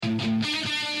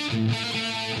Welcome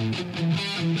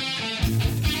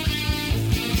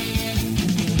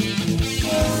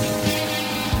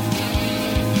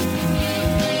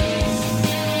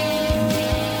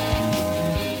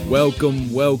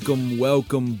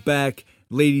back,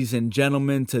 ladies and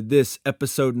gentlemen, to this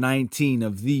episode 19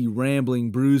 of the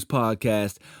Rambling Brews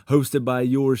podcast, hosted by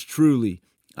yours truly.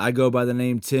 I go by the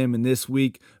name Tim, and this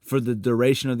week, for the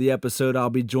duration of the episode, I'll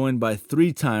be joined by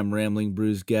three-time Rambling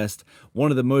Brews guest,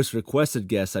 one of the most requested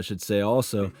guests, I should say,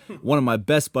 also, one of my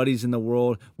best buddies in the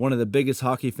world, one of the biggest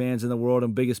hockey fans in the world,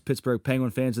 and biggest Pittsburgh Penguin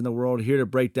fans in the world, here to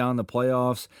break down the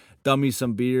playoffs, dummy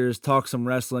some beers, talk some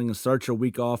wrestling, and start your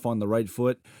week off on the right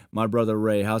foot. My brother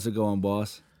Ray, how's it going,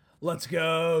 boss? Let's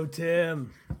go,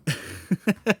 Tim.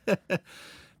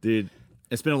 Dude,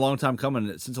 it's been a long time coming.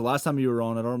 Since the last time you were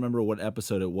on, I don't remember what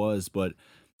episode it was, but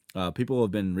people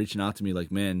have been reaching out to me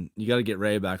like, man, you got to get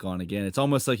Ray back on again. It's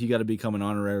almost like you got to become an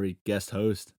honorary guest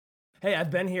host. Hey,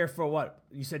 I've been here for what?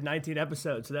 You said 19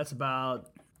 episodes, so that's about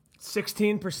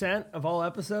 16% of all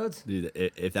episodes? Dude,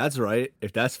 if that's right,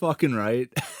 if that's fucking right,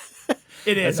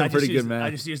 it is. That's pretty good math.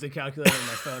 I just used the calculator on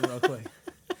my phone real quick.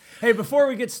 Hey, before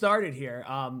we get started here,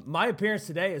 my appearance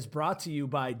today is brought to you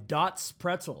by Dots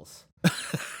Pretzels,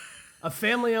 a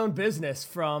family-owned business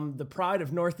from the Pride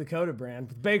of North Dakota brand,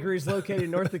 with bakeries located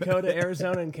in North Dakota,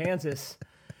 Arizona, and Kansas.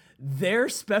 Their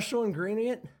special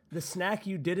ingredient, the snack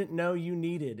you didn't know you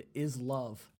needed, is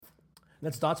love.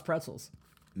 That's Dots Pretzels.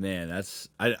 Man,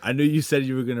 I knew you said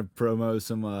you were going to promo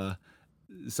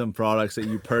some products that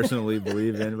you personally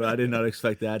believe in, but I did not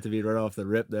expect that to be right off the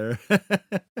rip there.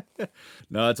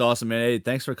 No, it's awesome, man. Hey,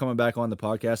 thanks for coming back on the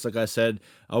podcast. Like I said,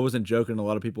 I wasn't joking. A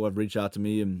lot of people have reached out to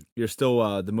me, and you're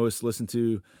still the most listened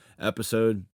to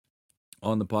episode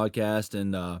on the podcast.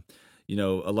 And, a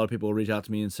lot of people will reach out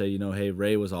to me and say, hey,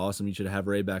 Ray was awesome. You should have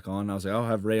Ray back on. I was like, I'll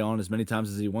have Ray on as many times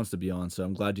as he wants to be on. So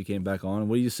I'm glad you came back on.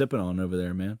 What are you sipping on over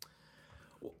there, man?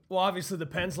 Well, obviously the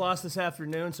Pens lost this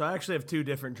afternoon, so I actually have two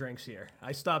different drinks here.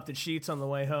 I stopped at Sheetz on the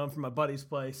way home from my buddy's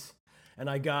place, and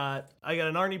I got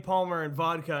an Arnie Palmer and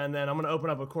vodka, and then I'm going to open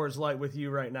up a Coors Light with you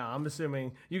right now. I'm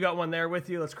assuming you got one there with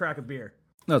you. Let's crack a beer.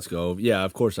 Let's go. Yeah,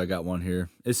 of course I got one here.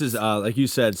 This is, like you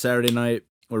said, Saturday night.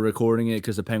 We're recording it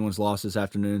because the Penguins lost this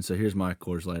afternoon, so here's my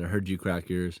Coors Light. I heard you crack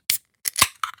yours.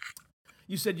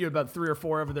 You said you had about 3 or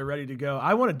 4 over there ready to go.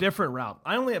 I went a different route.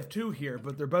 I only have 2 here,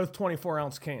 but they're both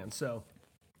 24-ounce cans, so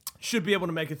should be able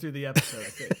to make it through the episode, I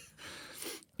think.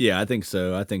 Yeah, I think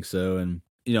so. And,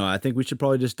 I think we should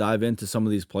probably just dive into some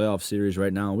of these playoff series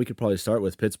right now. We could probably start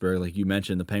with Pittsburgh. Like you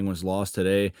mentioned, the Penguins lost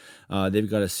today. They've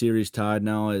got a series tied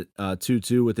now at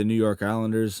 2-2 with the New York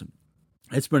Islanders.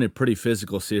 It's been a pretty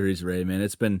physical series, Ray, man.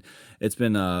 It's been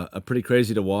a pretty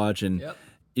crazy to watch. And, Yep.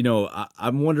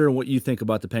 I'm wondering what you think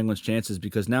about the Penguins' chances,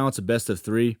 because now it's a best of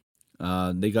 3.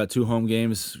 They got 2 home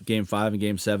games, Game 5 and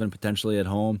Game 7, potentially at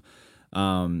home.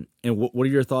 And what are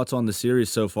your thoughts on the series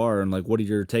so far, and what are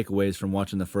your takeaways from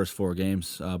watching the first 4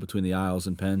 games between the Isles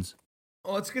and Pens?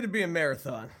 Well, it's going to be a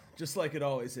marathon, just like it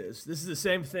always is. This is the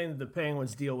same thing that the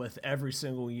Penguins deal with every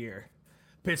single year.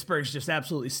 Pittsburgh's just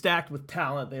absolutely stacked with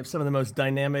talent. They have some of the most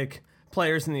dynamic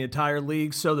players in the entire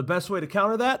league. So the best way to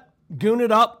counter that, goon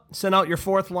it up, send out your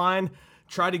 4th line,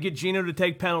 try to get Gino to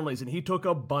take penalties, and he took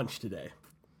a bunch today.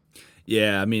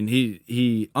 Yeah, I mean,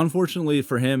 he unfortunately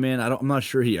for him, man, I'm not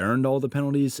sure he earned all the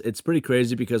penalties. It's pretty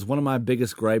crazy because one of my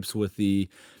biggest gripes with the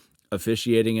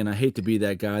officiating, and I hate to be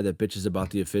that guy that bitches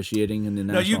about the officiating in the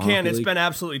National Hockey League. No, you can. It's been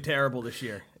absolutely terrible this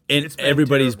year. And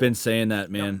everybody's been saying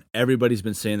that, man. Yep. Everybody's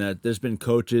been saying that. There's been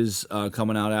coaches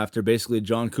coming out after, basically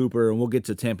John Cooper, and we'll get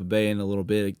to Tampa Bay in a little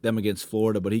bit, them against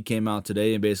Florida, but he came out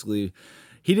today and basically,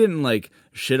 he didn't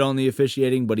shit on the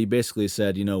officiating, but he basically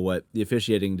said, you know what, the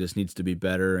officiating just needs to be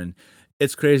better. And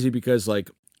it's crazy because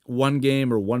one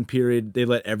game or one period, they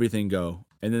let everything go.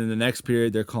 And then the next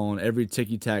period, they're calling every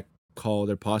ticky-tack call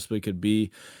there possibly could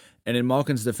be. And in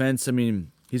Malkin's defense, I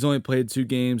mean, he's only played 2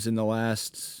 games in the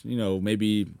last,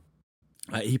 maybe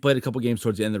he played a couple games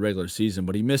towards the end of the regular season,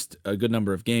 but he missed a good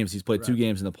number of games. He's played 2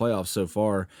 games in the playoffs so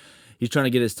far. He's trying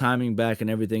to get his timing back and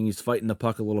everything. He's fighting the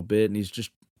puck a little bit, and he's just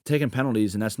taking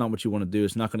penalties, and that's not what you want to do.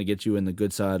 It's not going to get you in the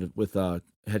good side with the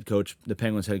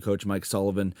Penguins head coach, Mike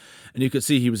Sullivan. And you could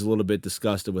see he was a little bit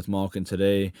disgusted with Malkin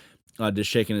today, just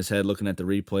shaking his head, looking at the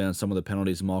replay on some of the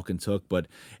penalties Malkin took. But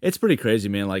it's pretty crazy,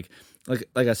 man. Like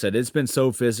I said, it's been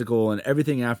so physical, and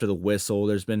everything after the whistle.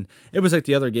 It was like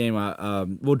the other game.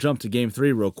 We'll jump to Game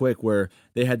 3 real quick, where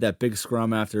they had that big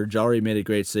scrum after Jari made a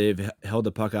great save, held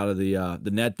the puck out of the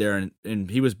net there,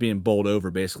 and he was being bowled over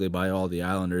basically by all the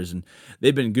Islanders, and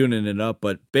they've been gooning it up.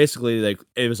 But basically,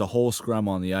 it was a whole scrum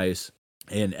on the ice.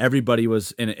 and everybody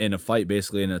was in a fight,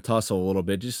 basically in a tussle a little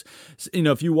bit. Just,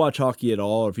 if you watch hockey at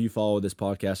all, or if you follow this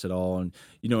podcast at all, and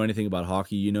you know anything about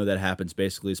hockey, you know that happens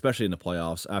basically, especially in the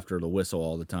playoffs, after the whistle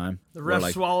all the time. The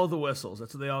refs swallow the whistles.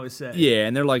 That's what they always say. Yeah,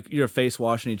 and they're like, you're face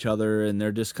washing each other, and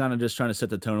they're just kind of just trying to set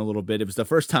the tone a little bit. It was the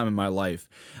first time in my life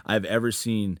I've ever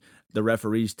seen the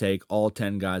referees take all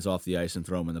 10 guys off the ice and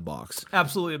throw them in the box.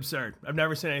 Absolutely absurd. I've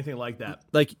never seen anything like that.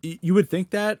 Like, you would think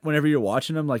that whenever you're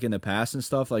watching them, like in the past and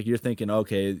stuff, like you're thinking,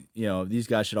 okay, these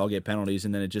guys should all get penalties,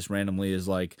 and then it just randomly is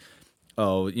like,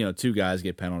 oh, 2 guys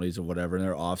get penalties or whatever, and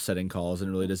they're offsetting calls, and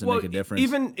it really doesn't make a difference.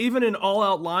 Even in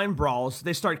all-out line brawls,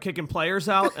 they start kicking players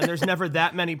out, and there's never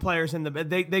that many players in the.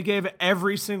 They gave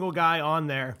every single guy on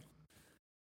there,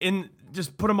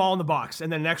 just put them all in the box, and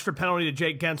then an extra penalty to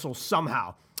Jake Gensel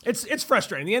somehow. It's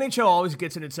frustrating. The NHL always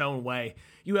gets in its own way.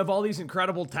 You have all these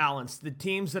incredible talents, the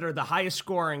teams that are the highest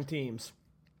scoring teams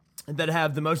that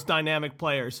have the most dynamic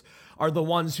players are the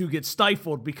ones who get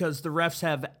stifled because the refs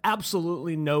have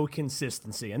absolutely no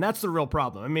consistency. And that's the real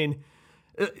problem. I mean,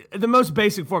 the most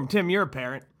basic form, Tim, you're a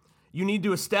parent. You need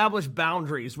to establish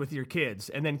boundaries with your kids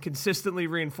and then consistently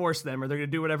reinforce them, or they're going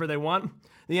to do whatever they want.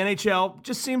 The NHL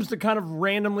just seems to kind of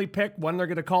randomly pick when they're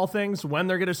going to call things, when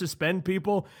they're going to suspend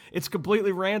people. It's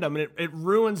completely random, and it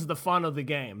ruins the fun of the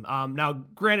game. Now,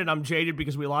 granted, I'm jaded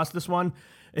because we lost this one.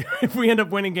 If we end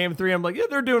up winning Game 3, I'm like, yeah,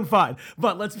 they're doing fine.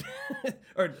 But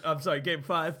Game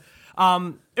 5.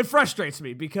 It frustrates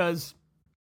me because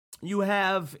you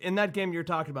have, in that game you're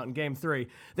talking about in Game 3,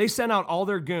 they sent out all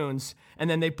their goons, and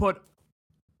then they put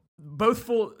both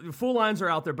full lines are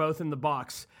out there, both in the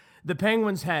box. The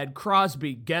Penguins had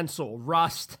Crosby, Gensel,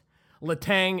 Rust,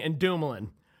 Letang, and Dumoulin.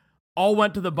 All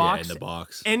went to the box. Yeah, in the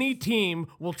box. Any team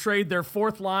will trade their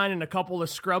fourth line and a couple of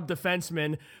scrub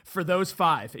defensemen for those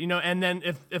 5. And then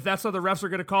if that's how the refs are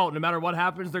going to call it, no matter what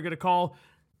happens, they're going to call.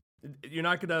 You're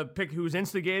not going to pick who's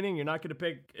instigating. You're not going to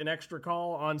pick an extra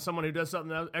call on someone who does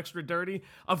something extra dirty.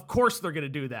 Of course they're going to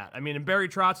do that. I mean, and Barry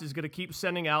Trotz is going to keep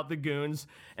sending out the goons,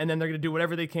 and then they're going to do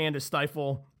whatever they can to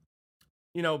stifle,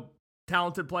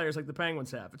 talented players like the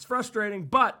Penguins have. It's frustrating,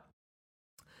 but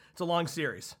it's a long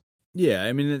series. Yeah,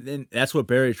 I mean, and that's what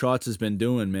Barry Trotz has been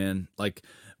doing, man. Like,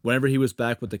 whenever he was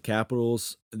back with the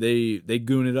Capitals, they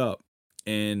goon it up,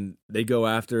 and they go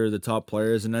after the top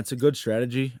players, and that's a good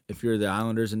strategy if you're the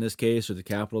Islanders in this case, or the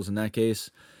Capitals in that case,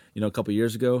 a couple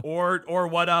years ago. Or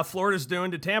what Florida's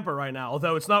doing to Tampa right now,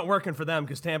 although it's not working for them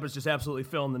because Tampa's just absolutely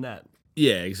filling the net.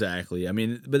 Yeah, exactly. I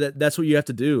mean, but that's what you have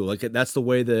to do. Like, that's the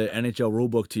way the NHL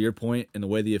rulebook, to your point, and the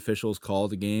way the officials call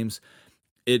the games,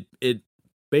 it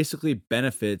basically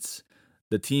benefits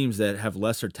the teams that have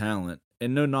lesser talent.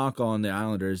 And no knock on the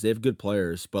Islanders. They have good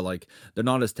players, but like they're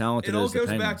not as talented as the Penguins.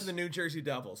 It all goes back to the New Jersey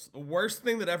Devils. The worst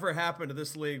thing that ever happened to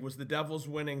this league was the Devils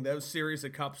winning those series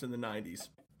of cups in the 90s.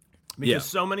 Because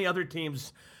so many other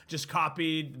teams just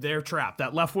copied their trap,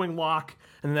 that left wing lock,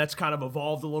 and that's kind of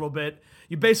evolved a little bit.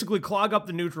 You basically clog up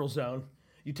the neutral zone.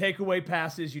 You take away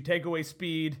passes, you take away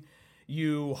speed,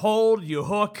 you hold, you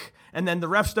hook, and then the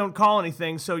refs don't call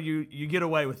anything, so you get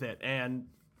away with it. And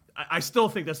I still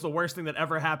think that's the worst thing that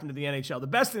ever happened to the NHL. The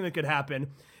best thing that could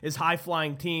happen is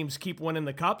high-flying teams keep winning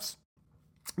the cups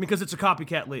because it's a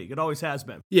copycat league. It always has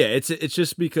been. Yeah, it's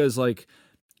just because like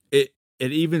it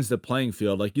evens the playing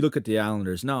field. Like, you look at the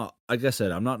Islanders. Now, like I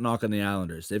said, I'm not knocking the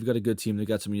Islanders. They've got a good team. They've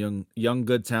got some young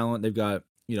good talent. They've got,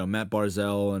 Matt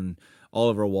Barzal and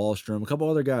Oliver Wahlstrom, a couple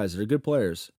other guys that are good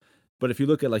players. But if you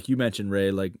look at, like you mentioned,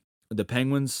 Ray, like the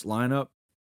Penguins lineup,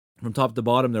 from top to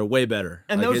bottom, they're way better.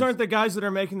 And those aren't the guys that are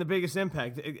making the biggest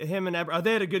impact. Him and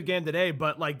they had a good game today,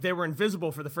 but like they were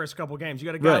invisible for the first couple games. You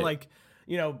got a guy like,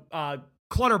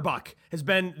 Clutterbuck has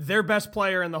been their best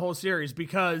player in the whole series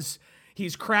because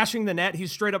he's crashing the net.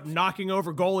 He's straight up knocking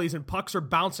over goalies, and pucks are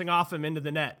bouncing off him into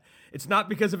the net. It's not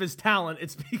because of his talent.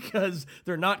 It's because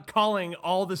they're not calling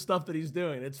all the stuff that he's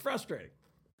doing. It's frustrating.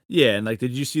 Yeah, and like,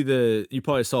 did you see you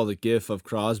probably saw the gif of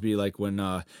Crosby, like when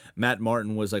Matt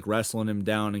Martin was like wrestling him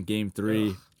down in Game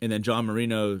 3, and then John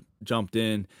Marino jumped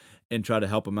in and tried to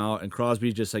help him out, and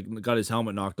Crosby just like got his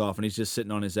helmet knocked off, and he's just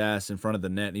sitting on his ass in front of the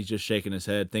net, and he's just shaking his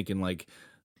head, thinking like,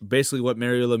 basically what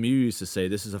Mario Lemieux used to say,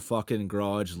 this is a fucking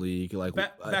garage league. Like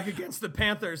back against the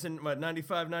Panthers in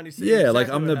 95, 96. Yeah, exactly, like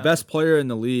I'm the best player in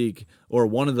the league, or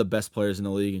one of the best players in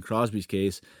the league in Crosby's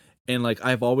case. And like,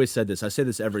 I've always said this, I say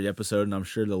this every episode, and I'm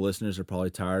sure the listeners are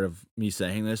probably tired of me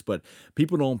saying this, but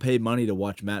people don't pay money to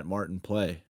watch Matt Martin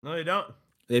play. No, they don't.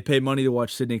 They pay money to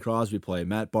watch Sidney Crosby play,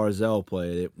 Matt Barzal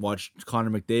play, they watch Connor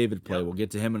McDavid play. Yep. We'll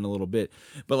get to him in a little bit.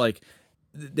 But like,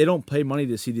 they don't pay money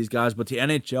to see these guys, but the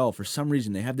NHL, for some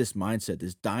reason, they have this mindset,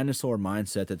 this dinosaur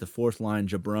mindset that the fourth line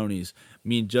jabronis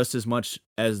mean just as much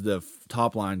as the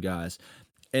top line guys.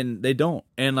 And they don't.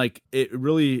 And like it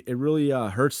really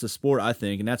hurts the sport, I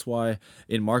think. And that's why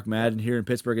Mark Madden here in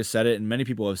Pittsburgh has said it, and many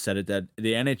people have said it, that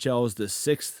the NHL is the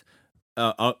sixth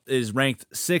is ranked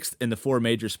sixth in the four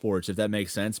major sports, if that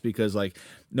makes sense, because like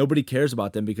nobody cares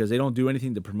about them because they don't do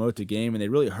anything to promote the game, and they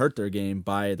really hurt their game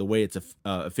by the way it's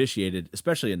officiated,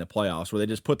 especially in the playoffs, where they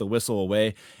just put the whistle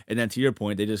away, and then to your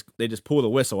point, they just pull the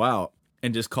whistle out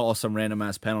and just call some random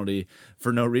ass penalty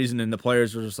for no reason, and the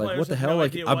players are just like, "What the hell?"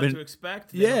 Like I've been to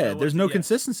expect. There's no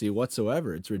consistency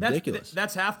whatsoever. It's ridiculous.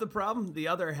 That's half the problem. The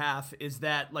other half is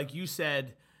that, like you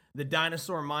said, the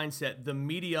dinosaur mindset. The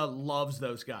media loves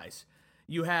those guys.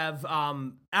 You have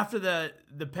after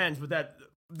the Pens with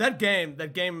that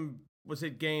game was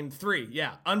it game 3?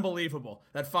 Yeah, unbelievable.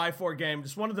 That 5-4 game,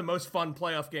 just one of the most fun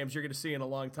playoff games you're going to see in a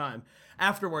long time.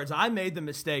 Afterwards, I made the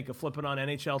mistake of flipping on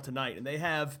NHL Tonight, and they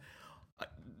have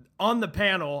on the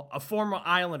panel a former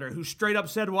Islander who straight up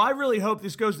said, "Well, I really hope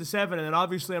this goes to 7, and then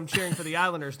obviously I'm cheering for the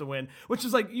Islanders to win," which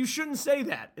is like, you shouldn't say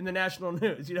that in the national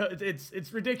news. You know,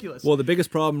 it's ridiculous. Well, the biggest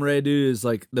problem, Ray, dude, is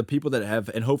like the people that have,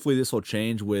 and hopefully this will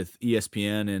change with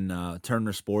ESPN and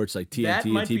Turner Sports, like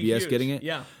TNT and TBS getting it.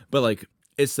 Yeah, but like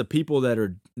it's the people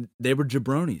that they were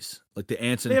jabronis, like the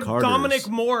Anson Carters. Dominic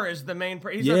Moore is the main.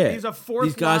 He's a fourth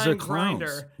These guys line are clowns.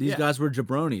 grinder. These guys were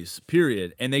jabronis,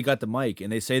 period. And they got the mic,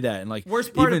 and they say that. And like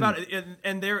worst part about it,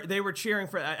 and they were cheering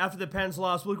for after the Pens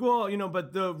lost. Like, well, you know,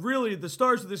 but the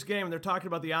stars of this game, and they're talking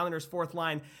about the Islanders' fourth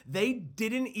line. They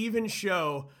didn't even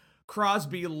show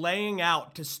Crosby laying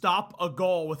out to stop a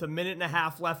goal with a minute and a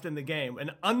half left in the game.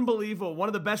 An unbelievable, one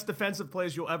of the best defensive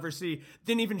plays you'll ever see.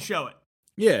 Didn't even show it.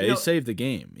 Yeah, he saved the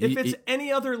game. If it's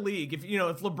any other league, if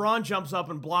LeBron jumps up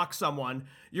and blocks someone,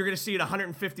 you're going to see it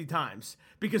 150 times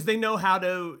because they know how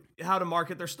to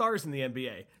market their stars in the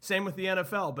NBA. Same with the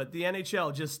NFL, but the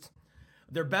NHL, just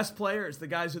their best players, the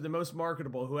guys who are the most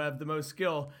marketable, who have the most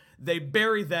skill, they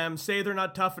bury them, say they're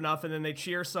not tough enough, and then they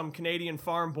cheer some Canadian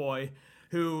farm boy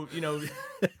who,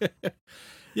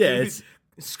 it's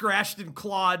scratched and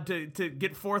clawed to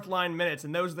get fourth line minutes,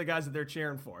 and those are the guys that they're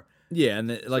cheering for. Yeah, and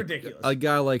like ridiculous. A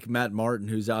guy like Matt Martin,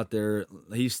 who's out there,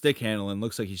 he's stick handling,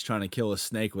 looks like he's trying to kill a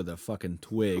snake with a fucking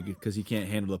twig because he can't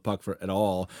handle the puck at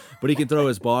all, but he can throw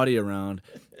his body around.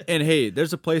 And hey,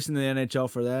 there's a place in the NHL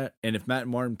for that. And if Matt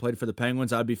Martin played for the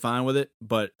Penguins, I'd be fine with it.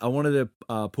 But I wanted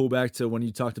to pull back to when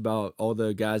you talked about all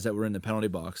the guys that were in the penalty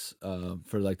box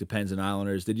for like the Pens and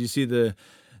Islanders. Did you see the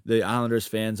Islanders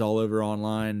fans all over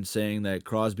online saying that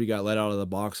Crosby got let out of the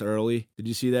box early? Did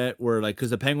you see that? Where like, because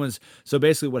the Penguins, so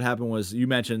basically what happened was, you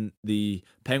mentioned the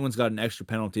Penguins got an extra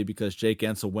penalty because Jake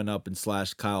Gensel went up and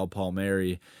slashed Kyle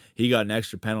Palmieri. He got an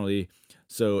extra penalty.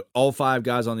 So all 5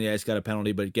 guys on the ice got a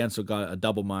penalty, but Gensel got a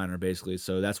double minor basically.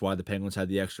 So that's why the Penguins had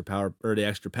the extra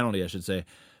penalty, I should say.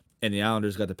 And the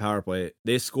Islanders got the power play.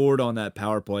 They scored on that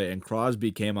power play, and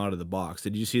Crosby came out of the box.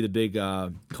 Did you see the big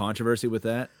controversy with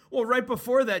that? Well, right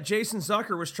before that, Jason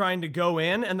Zucker was trying to go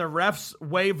in, and the refs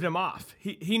waved him off.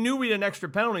 He knew we had an extra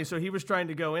penalty, so he was trying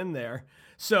to go in there.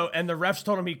 And the refs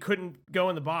told him he couldn't go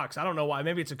in the box. I don't know why.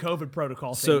 Maybe it's a COVID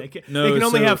protocol thing. They can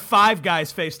only have 5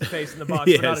 guys face-to-face in the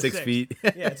box. Yeah, but not 6 feet.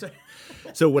 Yeah.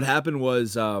 So what happened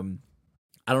was,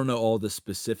 I don't know all the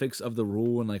specifics of the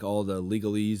rule and like all the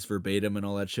legalese verbatim and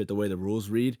all that shit, the way the rules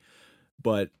read,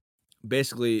 but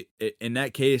basically in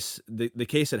that case, the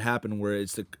case that happened where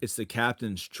it's the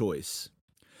captain's choice.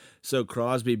 So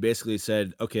Crosby basically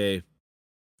said, okay,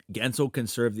 Gensel can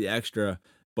serve the extra,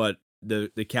 but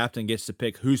the captain gets to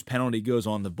pick whose penalty goes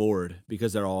on the board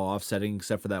because they're all offsetting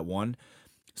except for that one.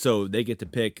 So they get to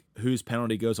pick whose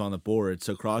penalty goes on the board.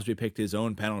 So Crosby picked his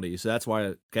own penalty. So that's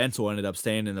why Gensel ended up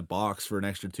staying in the box for an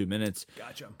extra 2 minutes.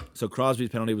 Gotcha. So Crosby's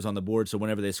penalty was on the board. So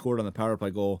whenever they scored on the power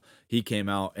play goal, he came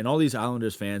out. And all these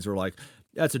Islanders fans were like,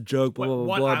 that's a joke, blah,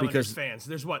 blah, blah. Islanders fans?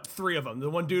 There's 3 of them. The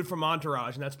one dude from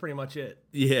Entourage, and that's pretty much it.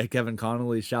 Yeah, Kevin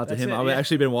Connolly. Shout to him. I've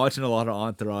actually been watching a lot of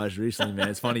Entourage recently, man.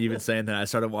 It's funny you've been saying that. I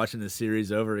started watching the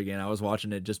series over again. I was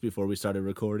watching it just before we started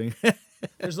recording.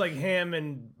 There's like him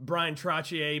and Brian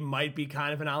Trottier might be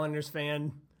kind of an Islanders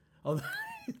fan.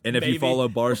 And if you follow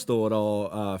Barstool at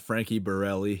all, Frankie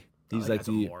Borelli. He's like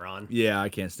a moron. Yeah, I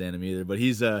can't stand him either. But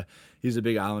he's a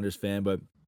big Islanders fan. But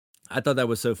I thought that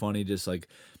was so funny, just like,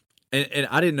 and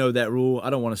I didn't know that rule. I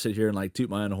don't want to sit here and like toot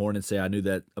my own horn and say I knew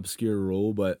that obscure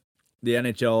rule, but the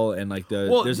NHL and like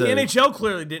NHL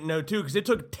clearly didn't know too, because it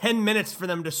took 10 minutes for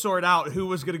them to sort out who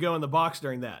was going to go in the box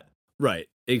during that. Right,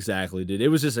 exactly, dude. It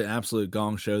was just an absolute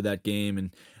gong show, that game,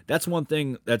 and that's one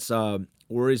thing that's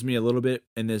worries me a little bit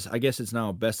in this. I guess it's now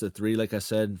a best of 3, like I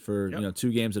said, for Yep.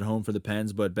 2 games at home for the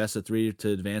Pens, but best of 3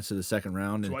 to advance to the second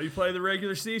round. That's And why you play the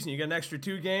regular season. You get an extra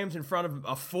 2 games in front of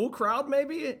a full crowd,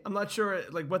 maybe. I'm not sure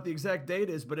like what the exact date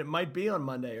is, but it might be on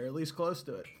Monday or at least close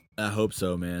to it. I hope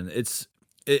so, man.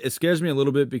 It scares me a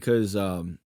little bit because I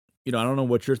don't know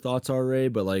what your thoughts are, Ray,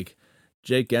 but like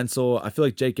Jake Gensel, I feel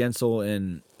like Jake Gensel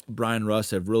and Brian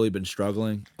Russ have really been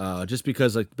struggling, just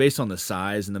because like based on the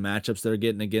size and the matchups they're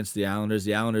getting against the Islanders.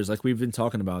 The Islanders, like we've been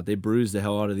talking about, they bruise the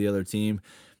hell out of the other team.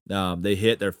 They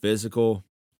hit, they're physical.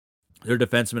 Their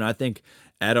defenseman, I think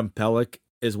Adam Pelech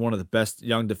is one of the best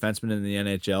young defensemen in the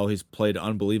NHL. He's played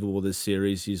unbelievable this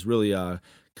series. He's really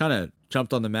kind of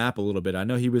jumped on the map a little bit. I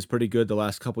know he was pretty good the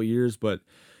last couple of years, but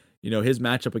his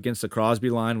matchup against the Crosby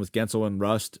line with Gensel and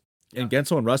Rust, and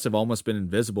Gensel and Rust have almost been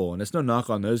invisible, and it's no knock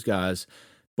on those guys,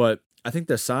 but I think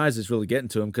the size is really getting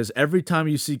to him because every time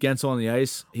you see Gensel on the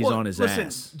ice, he's on his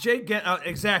ass.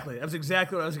 Exactly. That was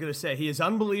exactly what I was going to say. He has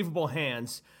unbelievable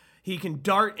hands. He can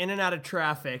dart in and out of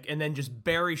traffic and then just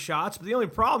bury shots. But the only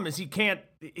problem is he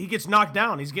gets knocked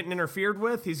down. He's getting interfered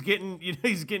with. He's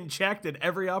getting checked at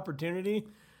every opportunity.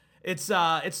 It's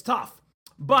tough.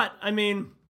 But I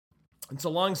mean, it's a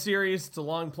long series. It's a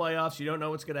long playoffs. You don't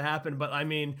know what's going to happen. But I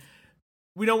mean,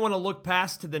 we don't want to look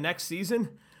past to the next season.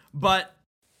 But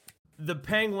the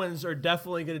Penguins are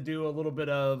definitely going to do a little bit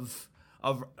of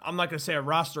I'm not going to say a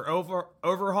roster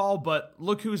overhaul, but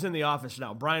look who's in the office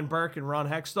now. Brian Burke and Ron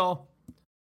Hextall.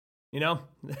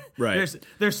 Right.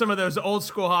 There's some of those old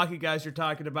school hockey guys you're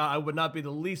talking about. I would not be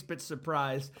the least bit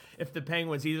surprised if the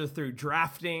Penguins, either through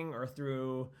drafting or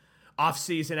through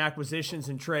offseason acquisitions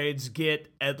and trades,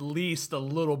 get at least a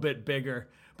little bit bigger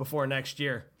before next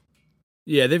year.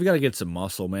 Yeah, they've got to get some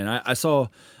muscle, man. I saw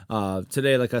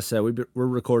today, like I said, we're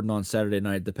recording on Saturday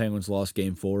night. The Penguins lost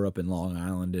Game 4 up in Long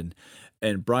Island,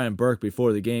 and Brian Burke,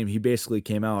 before the game, he basically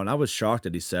came out, and I was shocked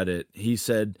that he said it. He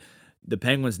said the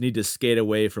Penguins need to skate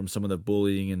away from some of the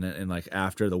bullying and like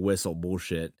after the whistle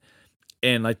bullshit.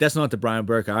 And like that's not the Brian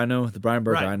Burke I know. The Brian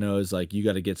Burke I know is like you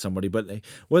got to get somebody. But like,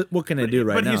 what can they do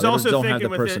right now? But he's also don't thinking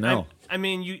have the personnel.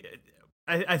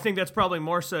 I think that's probably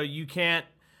more so. You can't.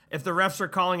 If the refs are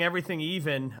calling everything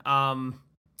even,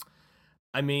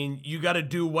 you got to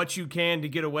do what you can to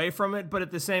get away from it. But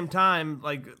at the same time,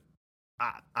 like,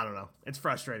 I don't know. It's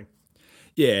frustrating.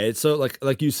 Yeah, it's so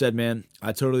like you said, man,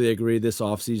 I totally agree. This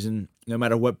offseason, no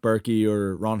matter what Berkey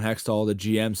or Ron Hextall, the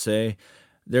GM, say,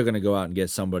 they're going to go out and get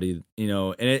somebody,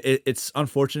 and it's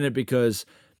unfortunate because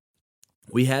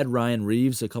we had Ryan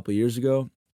Reeves a couple years ago,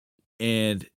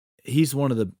 and he's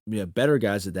one of the better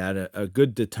guys at that, a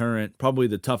good deterrent, probably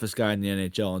the toughest guy in the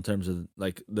NHL in terms of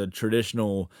like the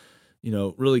traditional,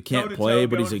 really can't play,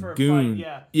 but he's a goon.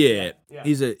 Yeah.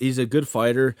 He's a good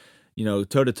fighter, toe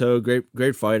to toe,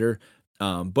 great fighter.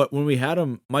 But when we had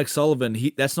him, Mike Sullivan,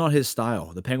 that's not his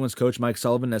style. The Penguins coach, Mike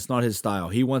Sullivan, that's not his style.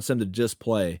 He wants them to just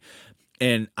play.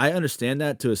 And I understand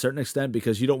that to a certain extent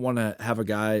because you don't want to have a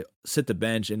guy sit the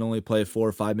bench and only play 4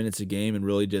 or 5 minutes a game and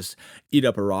really just eat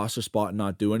up a roster spot and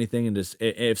not do anything. And just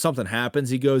if something happens,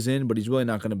 he goes in, but he's really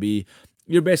not going to be.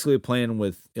 You're basically playing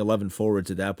with 11 forwards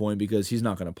at that point because he's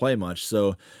not going to play much.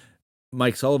 So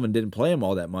Mike Sullivan didn't play him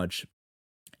all that much.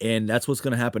 And that's what's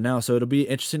going to happen now. So it'll be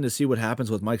interesting to see what happens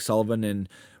with Mike Sullivan and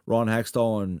Ron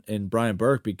Hextall and Brian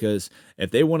Burke, because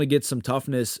if they want to get some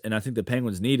toughness, and I think the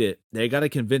Penguins need it, they got to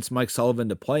convince Mike Sullivan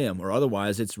to play him, or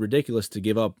otherwise it's ridiculous to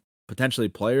give up potentially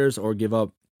players or give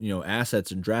up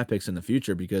assets and draft picks in the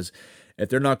future, because if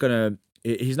they're not going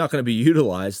to, he's not going to be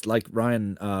utilized like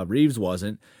Ryan Reeves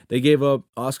wasn't. They gave up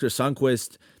Oscar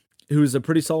Sundqvist, who's a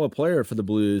pretty solid player for the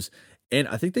Blues. And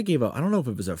I think they gave up, I don't know if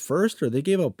it was a first or they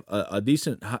gave up a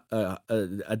decent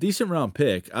round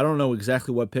pick. I don't know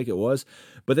exactly what pick it was,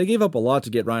 but they gave up a lot to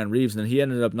get Ryan Reeves, and then he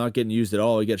ended up not getting used at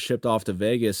all. He got shipped off to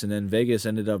Vegas, and then Vegas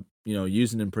ended up,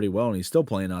 using him pretty well, and he's still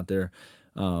playing out there.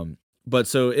 But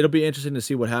so it'll be interesting to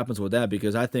see what happens with that,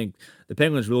 because I think the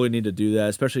Penguins really need to do that,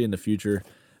 especially in the future,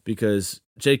 because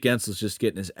Jake Gensel's just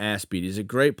getting his ass beat. He's a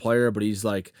great player, but he's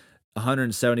like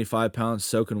 175 pounds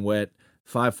soaking wet,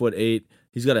 5'8".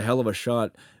 He's got a hell of a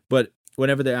shot, but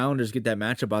whenever the Islanders get that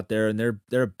matchup out there, and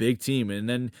they're a big team, and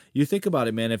then you think about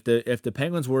it, man, if the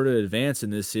Penguins were to advance in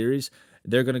this series,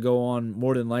 they're going to go on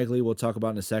more than likely. We'll talk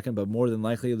about in a second, but more than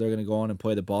likely they're going to go on and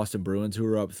play the Boston Bruins, who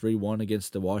are up 3-1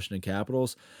 against the Washington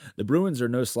Capitals. The Bruins are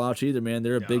no slouch either, man.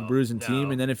 They're a big bruising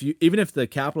team, and then even if the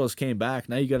Capitals came back,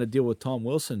 now you got to deal with Tom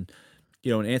Wilson,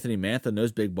 and Anthony Mantha and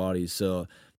those big bodies. So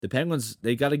the Penguins,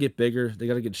 they got to get bigger. They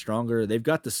got to get stronger. They've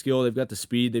got the skill. They've got the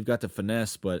speed. They've got the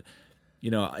finesse. But,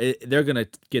 they're going to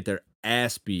get their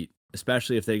ass beat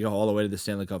especially if they go all the way to the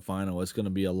Stanley Cup final. It's going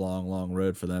to be a long, long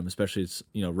road for them, especially it's,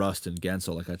 Rust and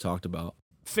Gensel, like I talked about.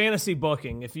 Fantasy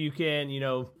booking, if you can,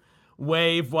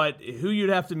 waive who you'd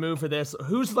have to move for this.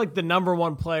 Who's like the number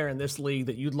one player in this league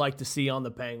that you'd like to see on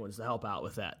the Penguins to help out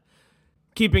with that?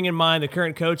 Keeping in mind the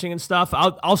current coaching and stuff,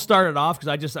 I'll start it off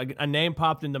because a name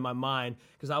popped into my mind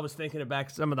because I was thinking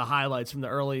about some of the highlights from the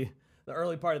early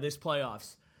part of this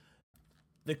playoffs.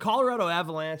 The Colorado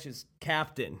Avalanche's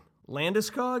captain,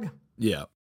 Landeskog. Yeah.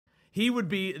 He would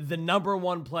be the number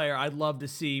one player I'd love to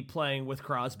see playing with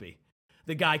Crosby.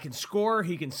 The guy can score,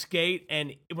 he can skate,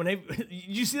 and did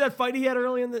you see that fight he had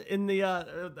early in the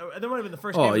that might have been the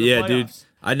first game of the playoffs. Dude.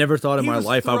 I never thought in my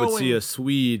life I would see a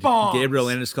Swede, bombs. Gabriel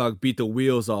Landeskog, beat the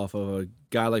wheels off of a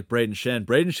guy like Braden Shen.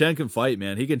 Braden Shen can fight,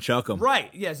 man. He can chuck him.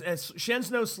 Right, yes. As Shen's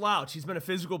no slouch. He's been a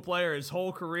physical player his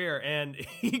whole career, and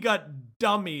he got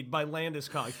dummied by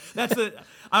Landeskog.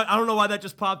 I don't know why that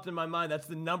just popped in my mind. That's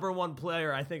the number one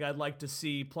player I think I'd like to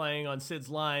see playing on Sid's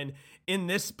line in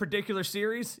this particular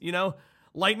series.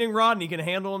 Lightning rod, and he can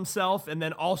handle himself, and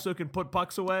then also can put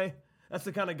pucks away. That's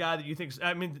the kind of guy that you think.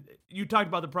 I mean, you talked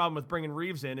about the problem with bringing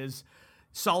Reeves in is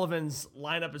Sullivan's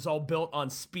lineup is all built on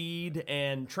speed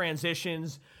and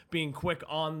transitions, being quick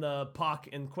on the puck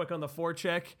and quick on the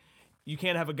forecheck. You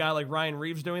can't have a guy like Ryan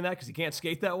Reeves doing that because he can't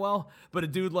skate that well. But a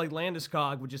dude like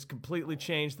Landeskog would just completely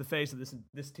change the face of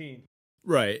this team.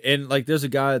 Right, and like there's the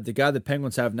guy the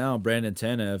Penguins have now, Brandon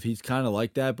Tanev. He's kind of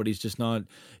like that, but he's not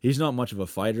much of a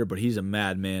fighter, but he's a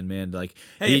madman, man. Like,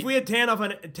 if we had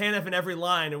Tanev in every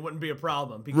line, it wouldn't be a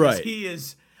problem because he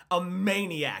is a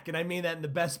maniac, and I mean that in the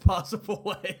best possible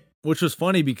way. Which was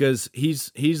funny because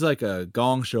he's like a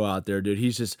gong show out there, dude.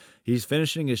 He's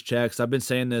finishing his checks. I've been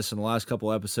saying this in the last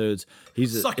couple episodes.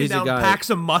 He's sucking down a guy, packs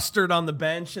of mustard on the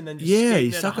bench and then just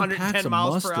he's at sucking 110 packs of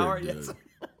miles mustard, per hour. dude. Yes.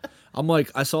 I'm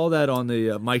like, I saw that on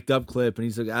the mic'd up clip, and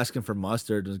he's like asking for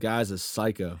mustard. This guy's a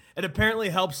psycho. It apparently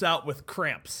helps out with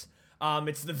cramps.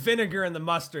 It's the vinegar and the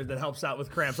mustard that helps out with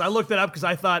cramps. I looked it up because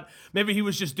I thought maybe he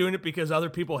was just doing it because other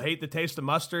people hate the taste of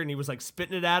mustard and he was like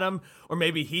spitting it at him, or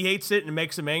maybe he hates it and it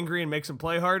makes him angry and makes him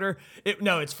play harder.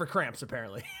 No, it's for cramps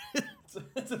apparently.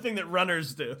 It's a thing that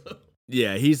runners do.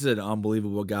 Yeah, he's an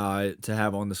unbelievable guy to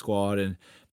have on the squad, and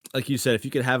like you said, if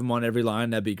you could have him on every line,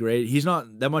 that'd be great. He's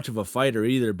not that much of a fighter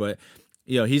either, but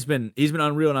he's been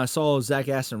unreal. And I saw Zach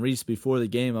Aston-Reese before the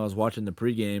game. I was watching the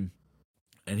pregame,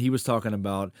 and he was talking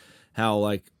about how,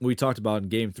 like we talked about in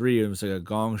Game 3, it was like a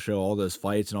gong show, all those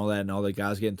fights and all that, and all the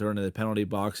guys getting thrown into the penalty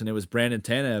box. And it was Brandon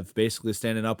Tanev basically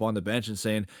standing up on the bench and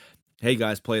saying, "Hey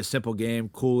guys, play a simple game,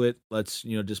 cool it. Let's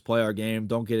just play our game.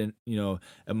 Don't get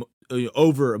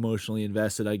over emotionally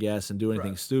invested, I guess, and do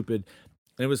anything stupid."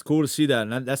 And it was cool to see that,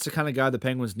 and that's the kind of guy the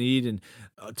Penguins need. And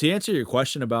to answer your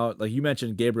question about, like you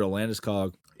mentioned, Gabriel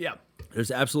Landeskog, there's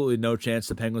absolutely no chance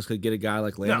the Penguins could get a guy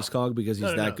like Landeskog because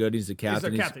he's that good. He's the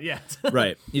captain. He's their captain, yeah.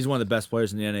 Right. He's one of the best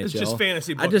players in the NHL. It's just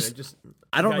fantasy booking.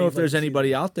 I don't know if there's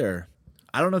anybody out there.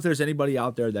 I don't know if there's anybody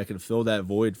out there that can fill that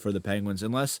void for the Penguins,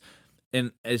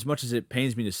 and as much as it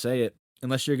pains me to say it,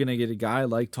 unless you're going to get a guy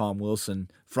like Tom Wilson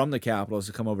from the Capitals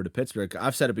to come over to Pittsburgh.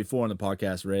 I've said it before on the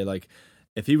podcast, Ray, like,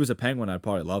 if he was a Penguin, I'd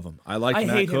probably love him. I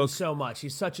hate him so much.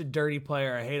 He's such a dirty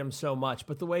player. I hate him so much.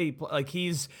 But the way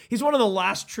he's one of the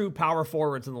last true power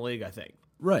forwards in the league, I think.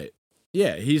 Right.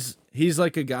 Yeah, he's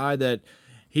like a guy that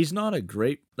he's not a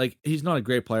great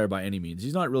player by any means.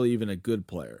 He's not really even a good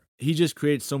player. He just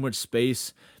creates so much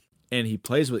space, and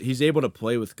he's able to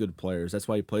play with good players. That's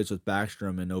why he plays with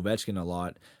Backstrom and Ovechkin a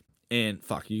lot. And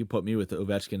you could put me with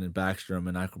Ovechkin and Backstrom,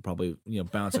 and I could probably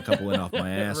bounce a couple in off my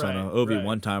ass on an OV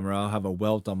one time, or I'll have a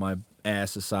welt on my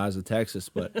ass the size of Texas.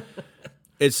 But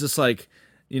it's just like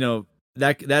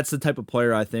that's the type of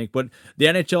player I think. But the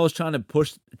NHL is trying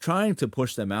to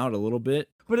push them out a little bit.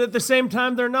 But at the same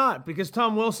time, they're not, because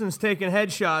Tom Wilson's taking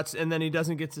headshots and then he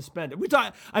doesn't get suspended.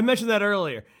 I mentioned that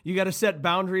earlier. You got to set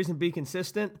boundaries and be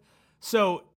consistent.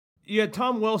 So you had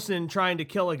Tom Wilson trying to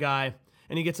kill a guy,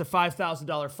 and he gets a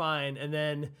 $5,000 fine, and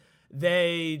then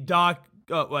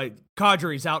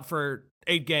Kadri's out for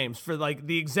 8 games for like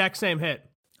the exact same hit.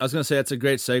 I was going to say that's a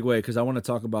great segue because I want to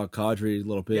talk about Kadri a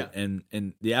little bit,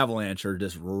 and the Avalanche are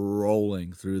just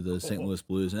rolling through the St. Louis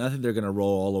Blues, and I think they're going to roll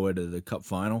all the way to the Cup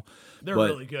final. They're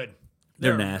really good.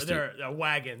 They're nasty. They're a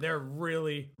wagon. They're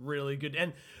really, really good.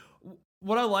 And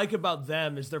what I like about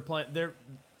them is they're playing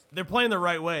the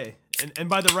right way, and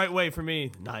by the right way for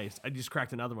me, nice. I just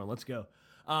cracked another one. Let's go.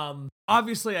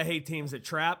 Obviously, I hate teams that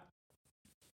trap.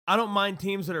 I don't mind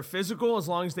teams that are physical as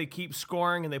long as they keep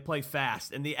scoring and they play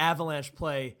fast. And the Avalanche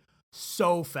play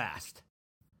so fast.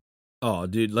 Oh,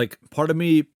 dude, like part of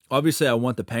me, obviously I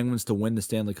want the Penguins to win the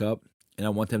Stanley Cup, and I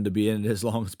want them to be in it as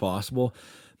long as possible.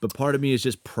 but part of me is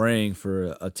just praying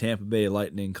for a Tampa Bay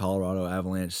Lightning Colorado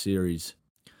Avalanche series.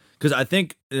 Because I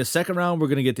think in the second round, we're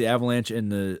going to get the Avalanche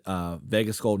and the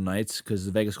Vegas Golden Knights, because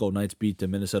the Vegas Golden Knights beat the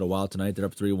Minnesota Wild tonight. They're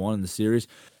up 3-1 in the series.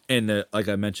 And like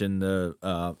I mentioned,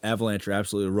 the Avalanche are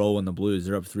absolutely rolling the Blues.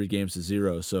 They're up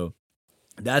 3-0. So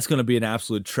that's going to be an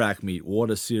absolute track meet.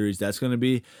 What a series that's going to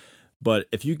be. But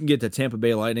if you can get the Tampa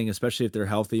Bay Lightning, especially if they're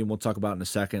healthy, and we'll talk about in a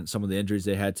second some of the injuries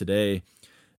they had today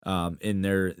in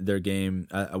their game.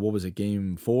 What was it,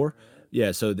 game 4?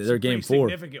 Yeah, so their game 4.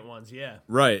 Significant ones, yeah.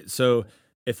 Right, so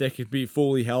if they could be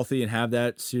fully healthy and have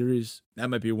that series, that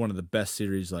might be one of the best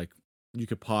series like you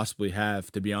could possibly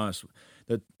have, to be honest.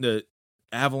 The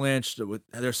Avalanche,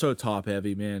 they're so top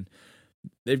heavy, man.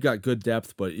 They've got good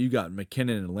depth, but you got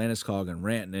McKinnon and Landeskog and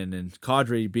Rantanen and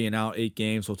Kadri being out 8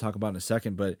 games. We'll talk about in a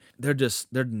second, but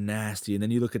they're nasty. And then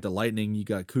you look at the Lightning, you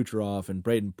got Kucherov and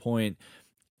Braden Point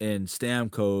and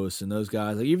Stamkos and those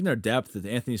guys. Like even their depth,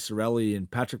 Anthony Cirelli and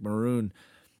Patrick Maroon,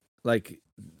 like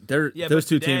those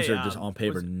two teams are just on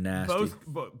paper nasty.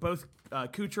 Both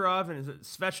Kucherov and is it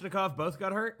Svechnikov both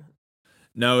got hurt?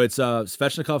 No, it's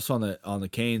Svechnikov's on the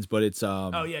Canes, but it's you're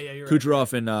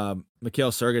Kucherov right. And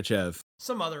Mikhail Sergachev.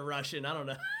 Some other Russian, I don't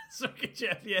know.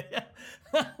 Sergachev, yeah.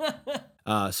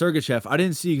 Sergachev, I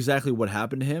didn't see exactly what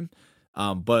happened to him,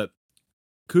 but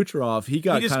Kucherov, he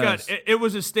got it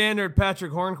was a standard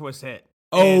Patrick Hornquist hit.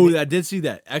 Oh, I did see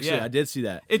that. Actually, yeah. I did see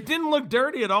that. It didn't look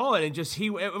dirty at all, and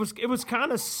it was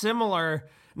kind of similar.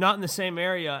 Not in the same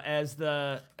area as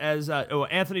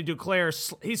Anthony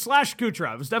Duclair. He slashed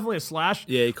Kucherov. It was definitely a slash.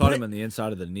 Yeah, he caught him on the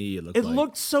inside of the knee. It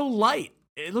looked so light.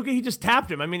 Look, he just tapped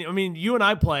him. I mean, you and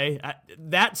I play.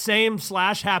 That same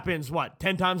slash happens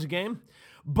 10 times a game,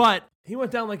 but he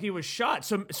went down like he was shot.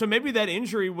 So maybe that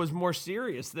injury was more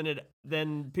serious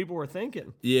than people were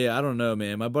thinking. Yeah, I don't know,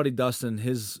 man. My buddy Dustin,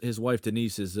 his wife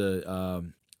Denise is a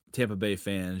Tampa Bay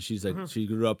fan. She's like she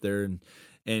grew up there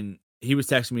and. He was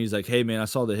texting me. He's like, "Hey man, I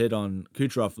saw the hit on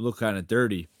Kucherov. It looked kind of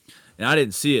dirty," and I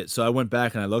didn't see it. So I went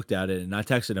back and I looked at it, and I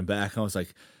texted him back. I was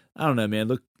like, "I don't know, man.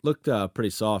 Looked pretty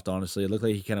soft, honestly. It looked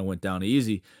like he kind of went down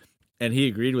easy." And he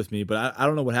agreed with me, but I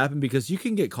don't know what happened because you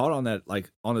can get caught on that, like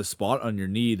on the spot on your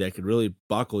knee that could really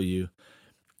buckle you.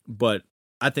 But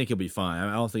I think he'll be fine.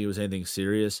 I don't think it was anything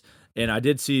serious. And I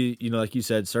did see, like you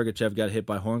said, Sergachev got hit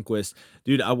by Hornquist.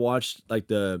 Dude, I watched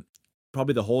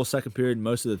probably the whole second period,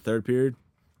 most of the third period.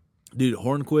 Dude,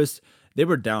 Hornquist, they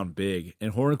were down big.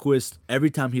 And Hornquist, every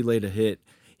time he laid a hit,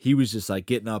 he was just like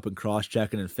getting up and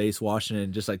cross-checking and face-washing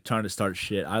and just like trying to start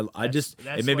shit.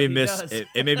 It made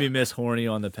me miss Horny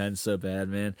on the pen so bad,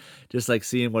 man. Just like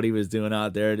seeing what he was doing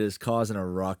out there, just causing a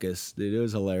ruckus. Dude, it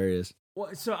was hilarious.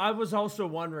 Well, so I was also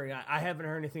wondering. I haven't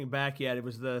heard anything back yet. It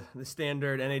was the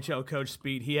standard NHL coach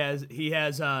speak. He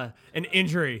has an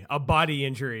injury, a body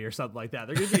injury or something like that.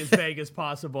 They're going to be as vague as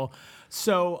possible.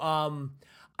 So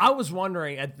I was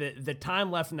wondering at the time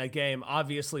left in that game.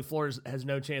 Obviously, Florida has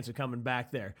no chance of coming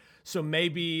back there. So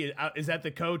maybe is that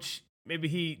the coach? Maybe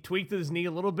he tweaked his knee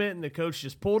a little bit, and the coach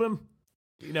just pulled him.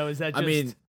 Is that? Just... I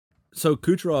mean, so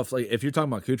Kucherov, like if you're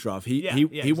talking about Kucherov, he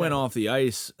exactly. went off the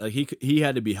ice. Like he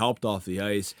had to be helped off the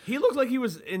ice. He looked like he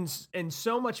was in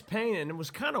so much pain, and it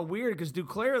was kind of weird because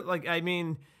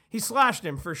Duclair, he slashed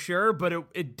him for sure, but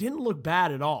it didn't look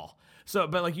bad at all. So,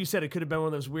 but like you said, it could have been one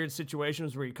of those weird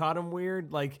situations where he caught him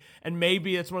weird. And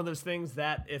maybe it's one of those things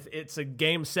that if it's a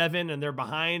game 7 and they're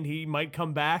behind, he might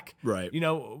come back. Right.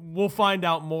 We'll find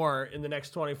out more in the next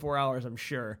 24 hours, I'm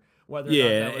sure, whether or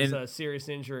not that was a serious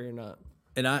injury or not.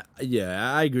 And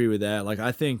I agree with that. Like,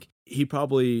 I think he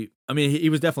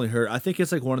was definitely hurt. I think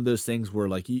it's like one of those things where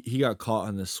like he got caught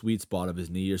on the sweet spot of his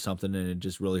knee or something and it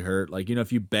just really hurt. Like,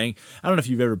 if you bang, I don't know if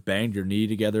you've ever banged your knee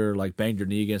together, like banged your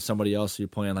knee against somebody else. So you're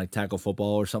playing like tackle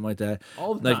football or something like that.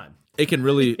 All the time. It can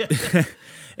really,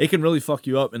 it can really fuck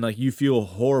you up and like you feel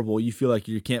horrible. You feel like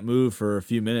you can't move for a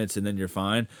few minutes and then you're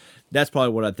fine. That's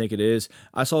probably what I think it is.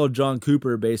 I saw John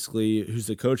Cooper, basically, who's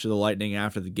the coach of the Lightning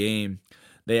after the game.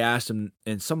 They asked him,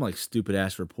 and some like stupid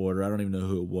ass reporter, I don't even know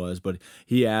who it was, but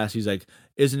he's like,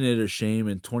 isn't it a shame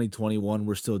in 2021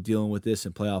 we're still dealing with this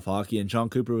in playoff hockey? And John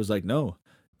Cooper was like, no,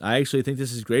 I actually think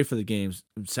this is great for the games.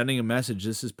 I'm sending a message,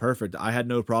 this is perfect. I had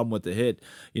no problem with the hit.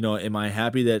 Am I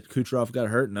happy that Kucherov got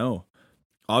hurt? No,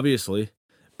 obviously.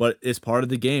 But it's part of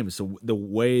the game. So the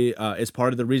way it's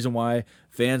part of the reason why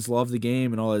fans love the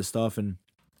game and all that stuff. And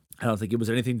I don't think it was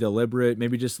anything deliberate.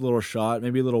 Maybe just a little shot,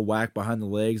 maybe a little whack behind the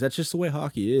legs. That's just the way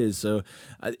hockey is. So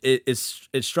it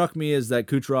struck me as that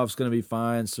Kucherov's going to be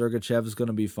fine, Sergachev is going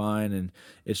to be fine, and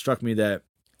it struck me that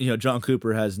John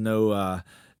Cooper has no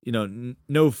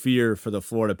fear for the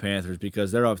Florida Panthers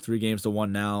because they're up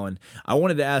 3-1 now. And I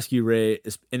wanted to ask you, Ray,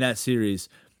 in that series,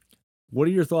 What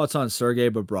are your thoughts on Sergei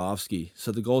Bobrovsky?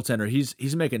 So the goaltender,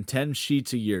 he's making 10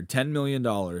 sheets a year, $10 million.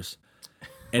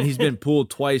 And he's been pulled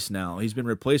twice now. He's been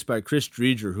replaced by Chris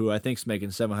Driedger, who I think is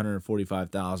making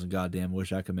 $745,000. Goddamn,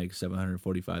 wish I could make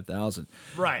 $745,000.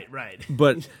 Right.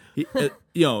 But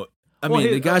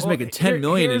the guy's making $10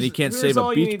 million and he can't save a beach ball. Here's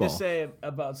all you need to say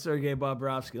about Sergei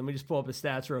Bobrovsky. Let me just pull up his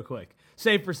stats real quick.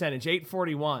 Save percentage,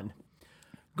 .841.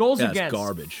 Goals against,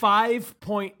 garbage.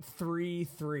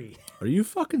 5.33. Are you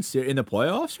fucking serious? In the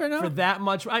playoffs right now? For that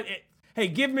much. Hey,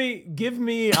 give me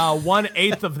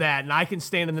 1/8 of that, and I can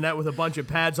stand in the net with a bunch of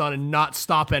pads on and not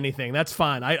stop anything. That's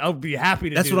fine. I'll be happy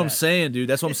to do that. That's what I'm saying, dude.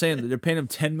 That's what I'm saying. They're paying him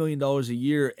 $10 million a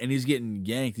year, and he's getting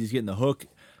yanked. He's getting the hook.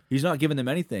 He's not giving them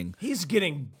anything. He's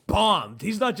getting bombed.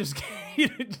 He's not just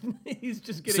he's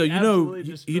just getting so absolutely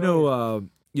destroyed.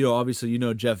 Obviously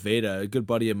Jeff Veda, a good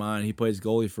buddy of mine. He plays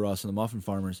goalie for us in the Muffin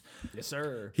Farmers. Yes,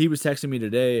 sir. He was texting me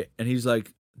today, and he's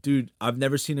like, dude, I've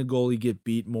never seen a goalie get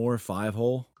beat more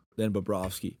 5-hole than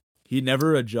Bobrovsky. He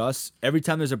never adjusts. Every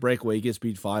time there's a breakaway, he gets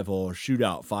beat 5-hole or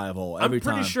shootout 5-hole. I'm time.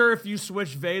 pretty sure if you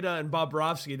switch Veda and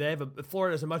Bobrovsky,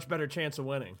 Florida has a much better chance of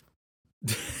winning.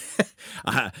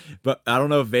 But I don't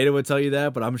know if Veda would tell you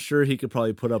that, but I'm sure he could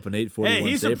probably put up an 841. Hey,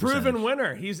 he's a proven percentage.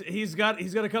 winner. He's got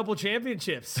a couple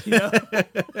championships.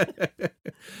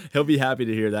 He'll be happy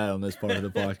to hear that on this part of the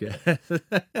podcast.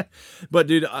 But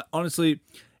dude, honestly,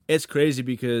 it's crazy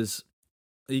because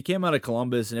he came out of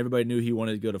Columbus and everybody knew he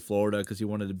wanted to go to Florida because he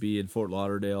wanted to be in Fort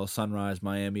Lauderdale, Sunrise,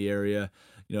 Miami area,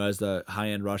 as the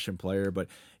high-end Russian player. But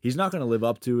he's not going to live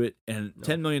up to it. And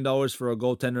 $10 million for a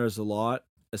goaltender is a lot,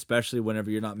 especially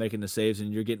whenever you're not making the saves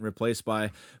and you're getting replaced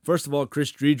by, first of all,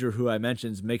 Chris Driedger, who I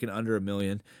mentioned is making under $1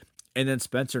 million. And then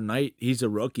Spencer Knight, he's a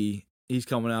rookie. He's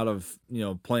coming out of,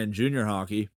 playing junior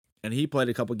hockey. And he played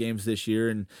a couple games this year,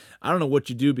 and I don't know what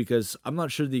you do because I'm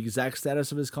not sure the exact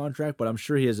status of his contract, but I'm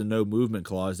sure he has a no movement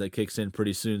clause that kicks in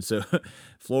pretty soon. So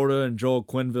Florida and Joel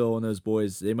Quenneville and those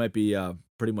boys, they might be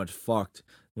pretty much fucked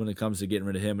when it comes to getting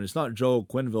rid of him. And it's not Joel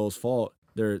Quenneville's fault,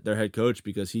 their head coach,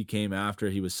 because he came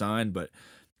after he was signed. But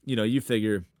you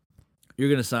figure you're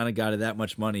going to sign a guy to that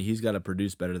much money, he's got to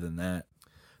produce better than that.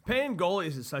 Paying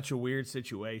goalies is such a weird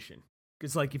situation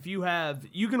because, if you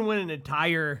can win an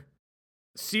entire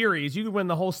series, you can win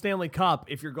the whole Stanley Cup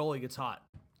if your goalie gets hot.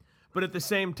 But at the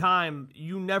same time,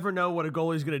 you never know what a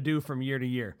goalie's going to do from year to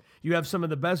year. You have some of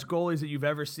the best goalies that you've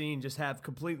ever seen just have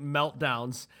complete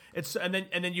meltdowns. And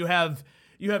then you have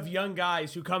young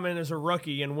guys who come in as a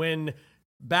rookie and win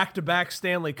back-to-back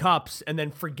Stanley Cups and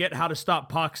then forget how to stop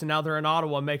pucks, and now they're in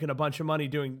Ottawa making a bunch of money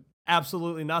doing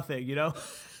absolutely nothing, Yeah,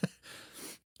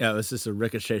 this is a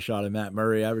ricochet shot at Matt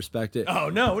Murray. I respect it. Oh,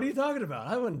 no. What are you talking about?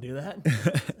 I wouldn't do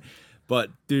that.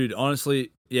 But dude,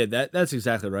 honestly, yeah, that's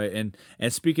exactly right. And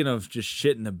speaking of just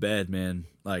shit in the bed, man,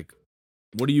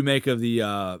 what do you make of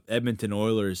the Edmonton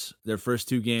Oilers? Their first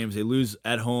two games, they lose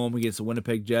at home against the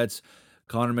Winnipeg Jets.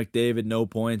 Connor McDavid, no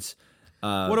points.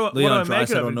 What do I make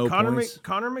of it? No points.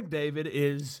 Connor McDavid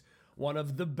is one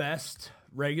of the best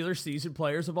regular season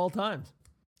players of all time.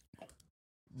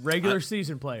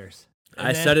 Season players.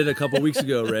 I said it a couple weeks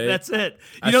ago, Ray. That's it.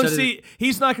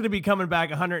 He's not going to be coming back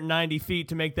 190 feet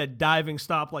to make that diving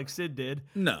stop like Sid did.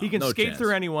 No, he can skate chance.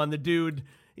 through anyone. The dude,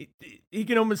 he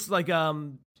can almost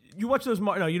you watch those.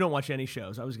 No, you don't watch any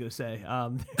shows. I was going to say.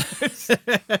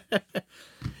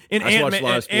 In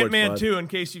Ant-Man 2, in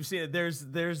case you've seen it, there's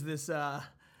this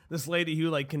lady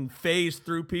who can phase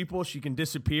through people. She can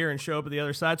disappear and show up at the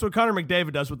other side. That's what Connor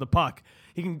McDavid does with the puck.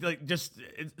 He can just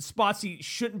spots he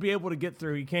shouldn't be able to get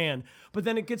through. He can, but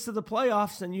then it gets to the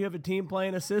playoffs and you have a team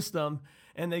playing a system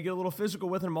and they get a little physical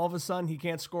with him. All of a sudden he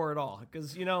can't score at all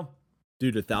because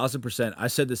Dude, 1,000%. I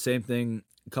said the same thing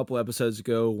a couple episodes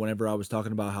ago whenever I was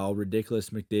talking about how ridiculous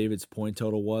McDavid's point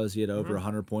total was. He had over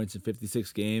 100 points in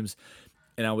 56 games,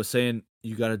 and I was saying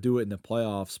you got to do it in the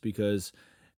playoffs because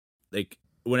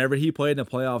whenever he played in the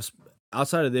playoffs.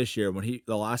 Outside of this year,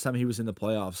 the last time he was in the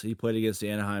playoffs, he played against the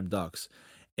Anaheim Ducks,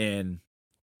 and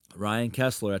Ryan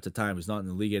Kessler at the time was not in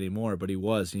the league anymore, but he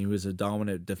was, and he was a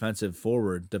dominant defensive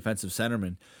forward, defensive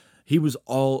centerman. He was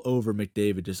all over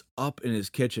McDavid, just up in his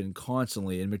kitchen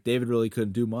constantly, and McDavid really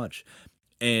couldn't do much.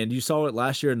 And you saw it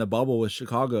last year in the bubble with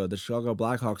Chicago. The Chicago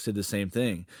Blackhawks did the same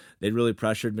thing. They really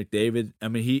pressured McDavid. I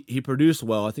mean, he produced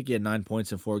well. I think he had 9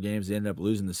 points in 4 games. They ended up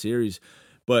losing the series,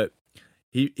 but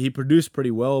He produced pretty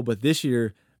well, but this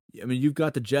year, I mean, you've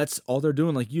got the Jets. All they're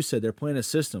doing, like you said, they're playing a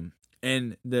system.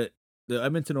 And the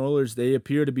Edmonton Oilers, they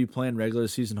appear to be playing regular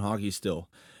season hockey still.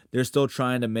 They're still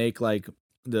trying to make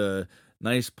the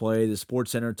nice play, the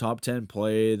Sports Center top 10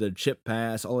 play, the chip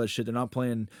pass, all that shit. They're not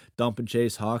playing dump and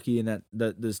chase hockey and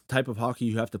this type of hockey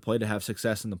you have to play to have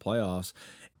success in the playoffs.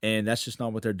 And that's just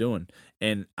not what they're doing.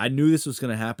 And I knew this was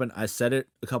going to happen. I said it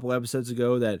a couple episodes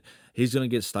ago that he's going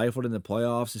to get stifled in the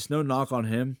playoffs. It's no knock on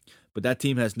him, but that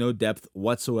team has no depth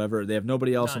whatsoever. They have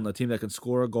nobody else on the team that can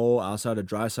score a goal outside of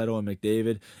Draisaitl and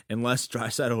McDavid, unless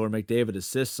Draisaitl or McDavid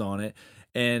assists on it.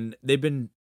 And they've been,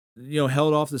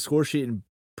 held off the score sheet and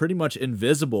pretty much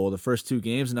invisible the first 2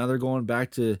 games. And now they're going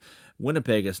back to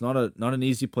Winnipeg. It's not an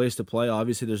easy place to play.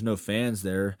 Obviously, there's no fans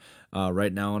there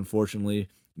right now, unfortunately.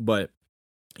 But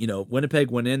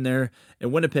Winnipeg went in there,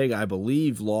 and Winnipeg, I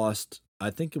believe, lost, I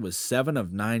think it was 7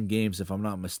 of 9 games, if I'm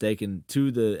not mistaken,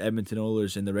 to the Edmonton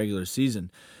Oilers in the regular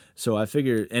season. So I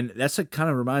figure, and that's kind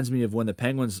of reminds me of when the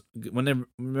Penguins,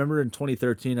 remember in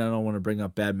 2013, I don't want to bring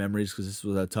up bad memories because this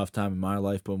was a tough time in my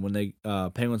life, but when they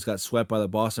Penguins got swept by the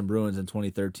Boston Bruins in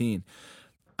 2013,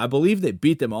 I believe they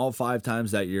beat them all 5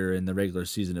 times that year in the regular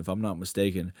season, if I'm not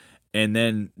mistaken, and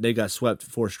then they got swept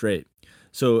 4 straight.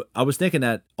 So I was thinking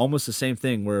that almost the same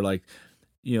thing where,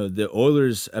 the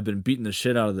Oilers have been beating the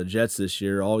shit out of the Jets this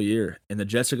year, all year, and the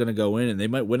Jets are going to go in and they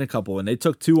might win a couple, and they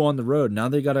took 2 on the road. Now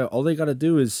all they got to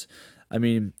do is,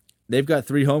 they've got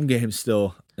 3 home games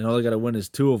still, and all they got to win is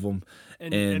 2 of them.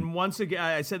 And once again,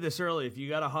 I said this earlier, if you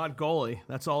got a hot goalie,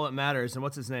 that's all that matters. And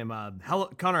what's his name?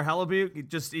 Connor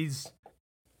Hellebuyck,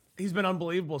 he's been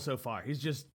unbelievable so far. He's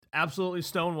just absolutely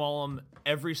stonewall him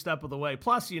every step of the way.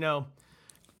 Plus,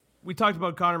 we talked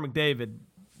about Connor McDavid,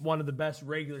 one of the best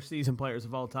regular season players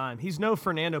of all time. He's no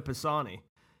Fernando Pisani.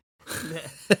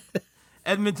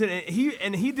 Edmonton,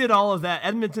 he did all of that.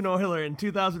 Edmonton Oilers in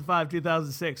 2005,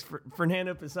 2006.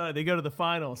 Fernando Pisani, they go to the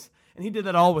finals, and he did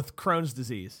that all with Crohn's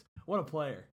disease. What a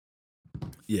player!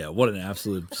 Yeah, what an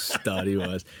absolute stud he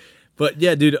was. But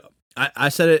yeah, dude, I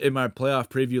said it in my playoff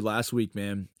preview last week,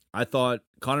 man. I thought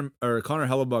Connor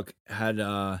Hellebuyck had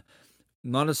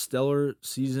not a stellar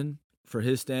season for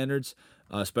his standards,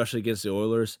 especially against the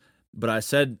Oilers. But I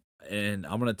said, and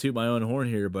I'm going to toot my own horn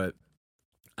here, but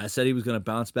I said he was going to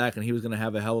bounce back and he was going to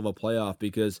have a hell of a playoff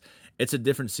because it's a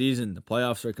different season. The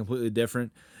playoffs are completely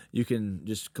different. You can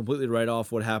just completely write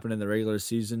off what happened in the regular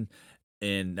season,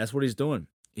 and that's what he's doing.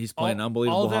 He's playing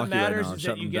unbelievable hockey right now. All that matters is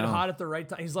that you get hot at the right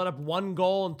time. He's let up 1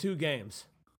 goal in 2 games.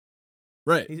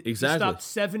 Right, exactly. He stopped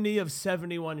 70 of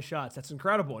 71 shots. That's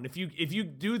incredible. And if you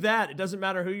do that, it doesn't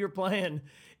matter who you're playing.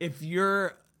 If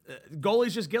you're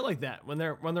goalies just get like that when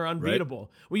they're unbeatable.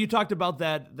 Right. Well, you talked about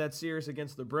that series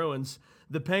against the Bruins.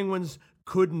 The Penguins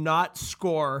could not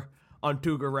score on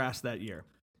Tuukka Rask that year.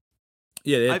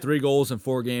 Yeah, they had 3 goals in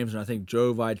 4 games, and I think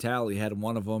Joe Vitale had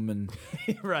one of them, and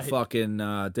right. fucking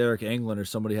Derek Englund or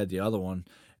somebody had the other one.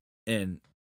 And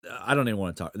I don't even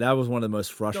want to talk. That was one of the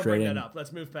most frustrating. Don't bring that up.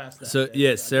 Let's move past that. So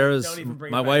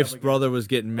my wife's brother was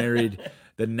getting married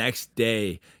the next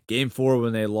day. Game 4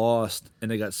 when they lost and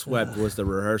they got swept was the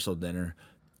rehearsal dinner,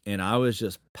 and I was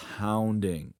just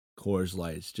pounding Coors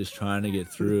Lights, just trying to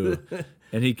get through.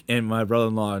 and my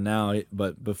brother-in-law now,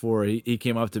 but before he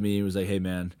came up to me, he was like, "Hey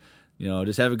man,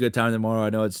 just have a good time tomorrow.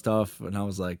 I know it's tough." And I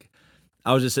was like,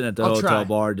 I was just sitting at the hotel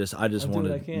bar. I just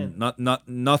wanted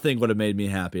nothing would have made me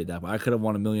happy at that point. I could have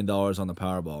won $1 million on the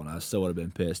Powerball, and I still would have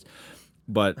been pissed.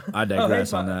 But I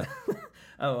digress on that.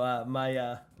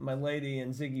 My lady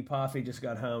and Ziggy Poffy just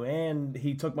got home, and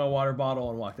he took my water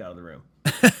bottle and walked out of the room.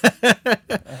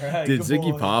 All right, dude,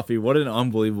 Ziggy Poffy, what an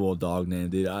unbelievable dog name,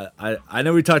 dude. I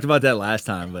know we talked about that last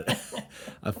time, but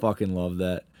I fucking love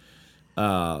that.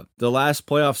 The last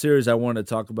playoff series I wanted to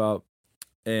talk about.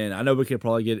 And I know we could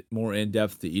probably get more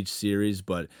in-depth to each series,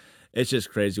 but it's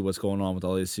just crazy what's going on with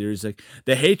all these series. Like,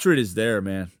 the hatred is there,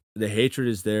 man. The hatred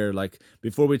is there. Like,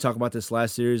 before we talk about this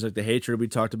last series, like the hatred we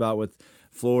talked about with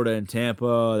Florida and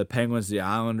Tampa, the Penguins, the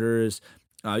Islanders,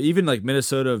 even like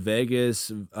Minnesota,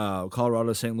 Vegas,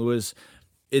 Colorado, St. Louis,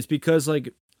 it's because,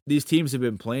 like, these teams have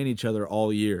been playing each other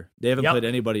all year. They haven't played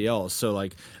anybody else. So,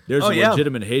 like, there's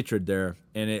legitimate hatred there.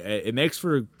 And it makes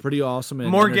for a pretty awesome and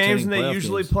more games than they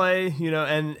usually play,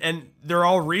 and they're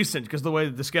all recent because the way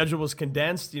that the schedule was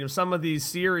condensed. Some of these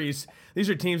series, these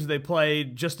are teams that they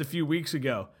played just a few weeks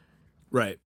ago.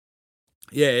 Right.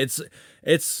 Yeah,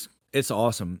 it's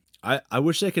awesome. I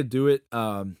wish they could do it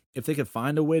if they could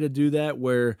find a way to do that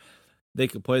where they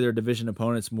could play their division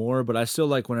opponents more, but I still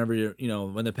like whenever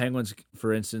when the Penguins,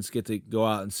 for instance, get to go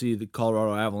out and see the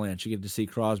Colorado Avalanche, you get to see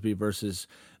Crosby versus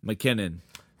McKinnon.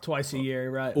 Twice a year,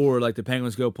 right. Or like the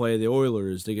Penguins go play the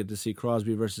Oilers, they get to see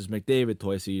Crosby versus McDavid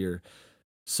twice a year.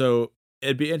 So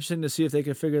it'd be interesting to see if they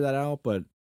can figure that out, but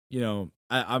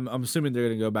I'm assuming they're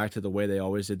going to go back to the way they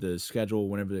always did the schedule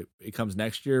whenever it comes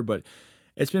next year, but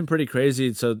It's been pretty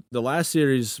crazy. So the last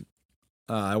series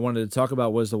I wanted to talk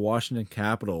about was the Washington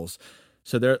Capitals.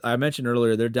 So I mentioned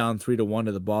earlier they're down 3-1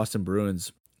 to the Boston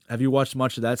Bruins. Have you watched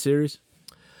much of that series?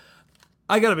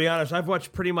 I gotta be honest. I've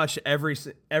watched pretty much every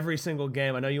single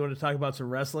game. I know you want to talk about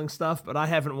some wrestling stuff, but I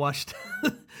haven't watched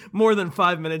more than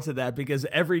 5 minutes of that because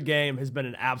every game has been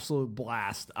an absolute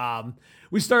blast.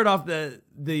 We started off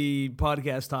the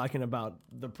podcast talking about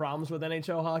the problems with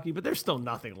NHL hockey, but there's still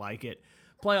nothing like it.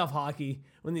 Playoff hockey,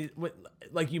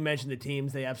 like you mentioned, the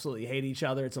teams, they absolutely hate each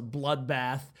other. It's a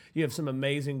bloodbath. You have some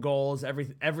amazing goals.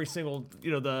 Every single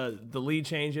the lead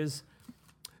changes.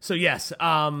 So yes.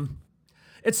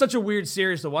 It's such a weird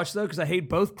series to watch, though, because I hate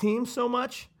both teams so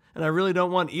much, and I really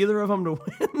don't want either of them to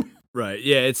win. Right.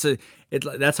 Yeah,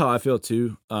 that's how I feel,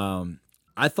 too.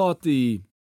 I thought the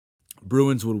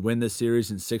Bruins would win this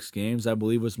series in 6 games, I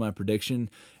believe was my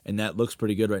prediction, and that looks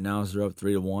pretty good right now as they're up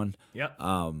 3-1. Yep.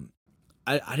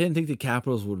 I didn't think the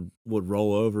Capitals would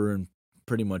roll over and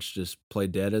pretty much just play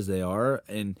dead as they are,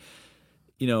 and,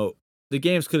 the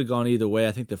games could have gone either way.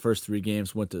 I think the first 3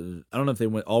 games went to, I don't know if they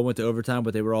all went to overtime,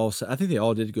 but they were all, I think they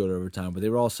all did go to overtime, but they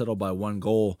were all settled by 1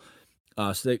 goal.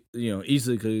 So they,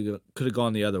 easily could have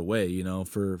gone the other way,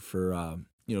 for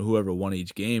whoever won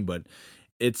each game. But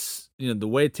it's, the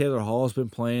way Taylor Hall has been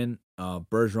playing,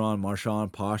 Bergeron,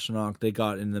 Marchand, Pastrnak, they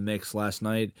got in the mix last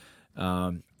night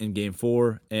in game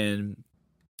 4, and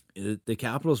the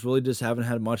Capitals really just haven't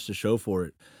had much to show for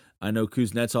it. I know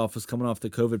Kuznetsov was coming off the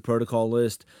COVID protocol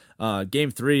list.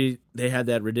 Game 3, they had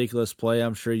that ridiculous play.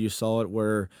 I'm sure you saw it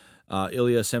where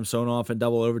Ilya Samsonov in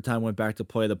double overtime went back to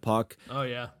play the puck. Oh,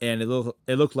 yeah. And it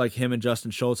looked like him and Justin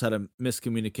Schultz had a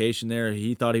miscommunication there.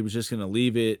 He thought he was just going to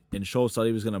leave it, and Schultz thought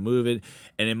he was going to move it.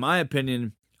 And in my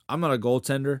opinion, I'm not a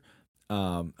goaltender.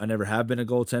 I never have been a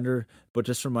goaltender. But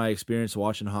just from my experience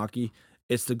watching hockey,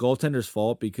 it's the goaltender's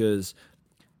fault because –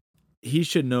 he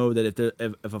should know that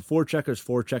if a forechecker's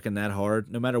forechecking that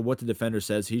hard, no matter what the defender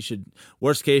says, he should,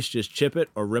 worst case, just chip it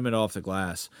or rim it off the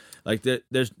glass. Like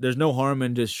there's no harm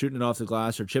in just shooting it off the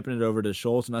glass or chipping it over to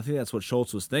Schultz, and I think that's what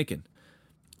Schultz was thinking.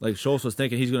 Like Schultz was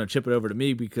thinking he's going to chip it over to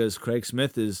me because Craig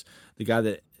Smith is the guy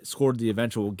that scored the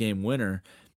eventual game winner.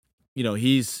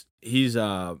 He's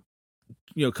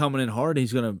coming in hard.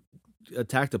 He's going to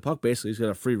attack the puck. Basically, he's got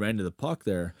a free rein to the puck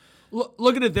there.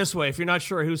 Look at it this way. If you're not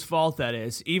sure whose fault that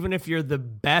is, even if you're the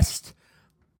best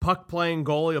puck-playing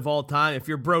goalie of all time, if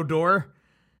you're Brodeur,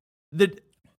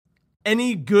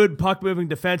 any good puck-moving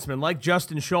defenseman like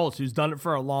Justin Schultz, who's done it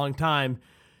for a long time,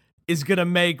 is going to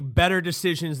make better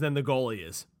decisions than the goalie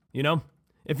is.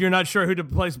 If you're not sure who to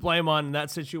place blame on in that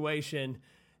situation,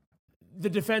 the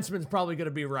defenseman's probably going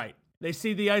to be right. They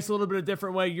see the ice a little bit a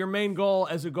different way. Your main goal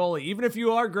as a goalie, even if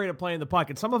you are great at playing the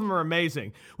puck, and some of them are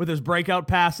amazing with his breakout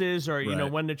passes or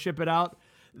when to chip it out,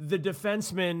 the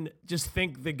defensemen just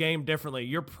think the game differently.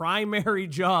 Your primary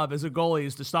job as a goalie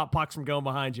is to stop pucks from going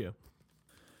behind you.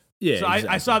 Yeah, so exactly.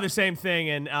 I saw the same thing,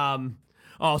 and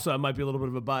also I might be a little bit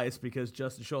of a bias because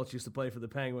Justin Schultz used to play for the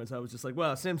Penguins. I was just like,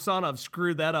 well, Samsonov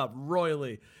screwed that up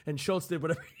royally, and Schultz did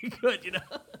whatever he could,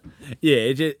 Yeah,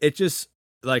 it just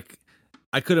like.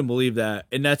 I couldn't believe that,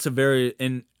 and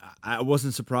and I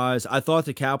wasn't surprised. I thought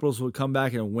the Capitals would come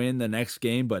back and win the next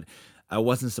game, but I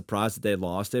wasn't surprised that they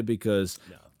lost it because,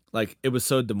 it was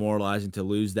so demoralizing to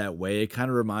lose that way. It kind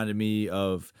of reminded me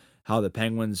of how the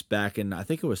Penguins back in, I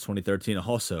think it was 2013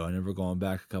 also. I never gone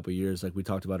back a couple of years like we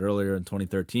talked about earlier in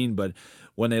 2013, but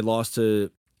when they lost to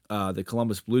the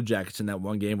Columbus Blue Jackets in that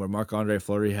one game where Marc-Andre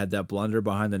Fleury had that blunder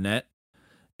behind the net,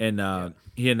 and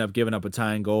he ended up giving up a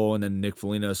tying goal, and then Nick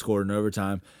Foligno scored in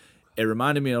overtime. It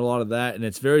reminded me a lot of that, and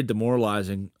it's very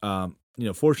demoralizing.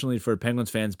 Fortunately for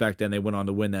Penguins fans back then, they went on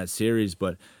to win that series,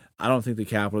 but I don't think the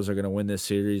Capitals are going to win this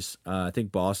series. I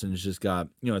think Boston's just got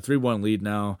a 3-1 lead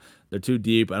now. They're too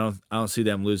deep. I don't see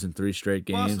them losing 3 straight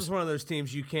games. Boston's one of those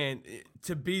teams you can't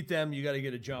to beat them. You got to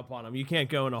get a jump on them. You can't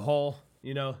go in a hole.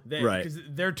 Right? Because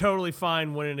they're totally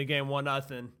fine winning a game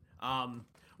 1-0.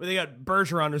 They got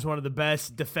Bergeron, who's one of the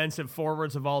best defensive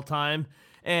forwards of all time,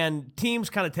 and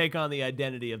teams kind of take on the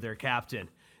identity of their captain.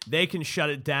 They can shut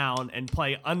it down and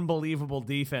play unbelievable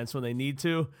defense when they need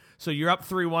to. So you're up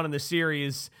 3-1 in the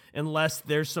series unless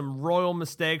there's some royal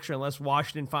mistakes or unless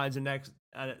Washington finds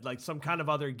some kind of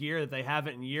other gear that they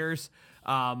haven't in years.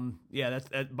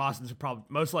 Boston's probably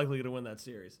most likely going to win that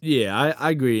series. Yeah, I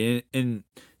agree. And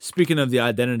speaking of the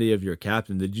identity of your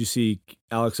captain, did you see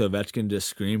Alex Ovechkin just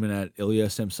screaming at Ilya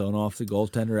Samsonov, the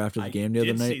goaltender, after the game the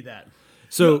other night? I did see that.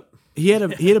 So he had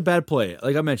a bad play.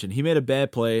 Like I mentioned, he made a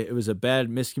bad play. It was a bad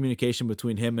miscommunication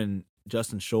between him and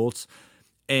Justin Schultz.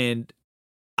 And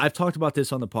I've talked about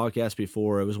this on the podcast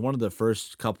before. It was one of the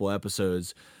first couple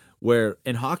episodes where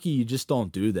in hockey you just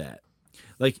don't do that.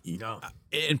 Like No.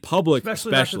 in public,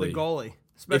 Especially not to the goalie.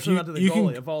 Especially not to the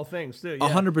goalie of all things, too.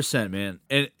 100%, man.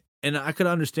 And I could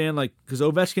understand, like, because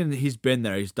Ovechkin, he's been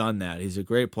there, he's done that. He's a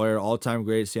great player, all-time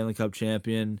great Stanley Cup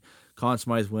champion, Conn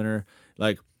Smythe winner.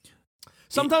 Like,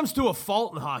 sometimes to a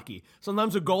fault in hockey.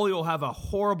 Sometimes a goalie will have a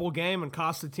horrible game and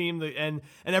cost the team, and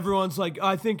everyone's like,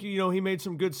 I think, he made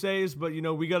some good saves, but,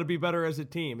 we got to be better as a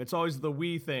team. It's always the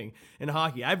we thing in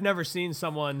hockey. I've never seen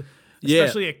someone,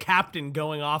 especially a captain,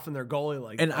 going off in their goalie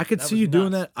like that. And I could see you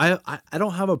doing that. I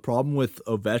don't have a problem with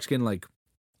Ovechkin, like,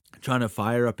 trying to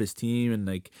fire up his team and,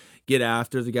 like, get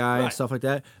after the guy and stuff like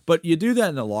that. But you do that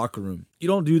in the locker room. You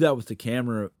don't do that with the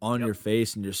camera on your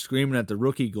face and you're screaming at the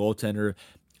rookie goaltender.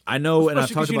 I know, and I've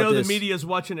talked about this. The media's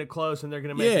watching it close, and they're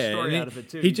going to make a story out of it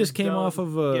too. He just came off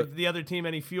of give the other team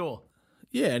any fuel.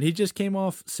 Yeah, and he just came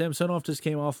off. Samsonov just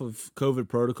came off of COVID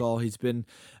protocol. He's been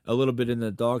a little bit in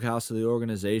the doghouse of the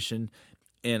organization,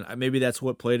 and maybe that's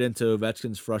what played into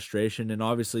Ovechkin's frustration. And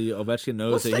obviously, Ovechkin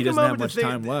knows that he doesn't have much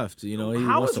time left. He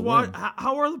wants to win.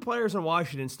 How are the players in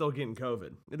Washington still getting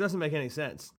COVID? It doesn't make any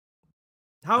sense.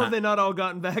 How have they not all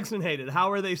gotten vaccinated?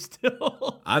 How are they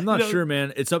still? I'm not sure,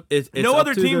 man. It's no up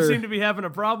other to teams seem to be having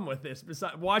a problem with this.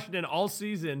 Besides Washington, all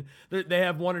season they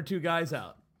have one or two guys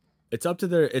out. It's up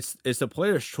to it's the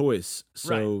player's choice,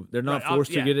 so they're not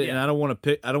forced to get it. And I don't want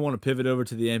to pivot over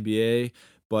to the NBA,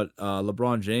 but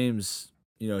LeBron James,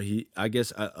 I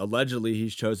guess allegedly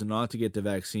he's chosen not to get the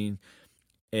vaccine.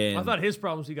 And I thought his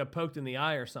problem was he got poked in the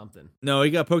eye or something. No,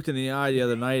 he got poked in the eye the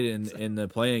other night in the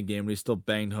playing game. He still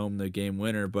banged home the game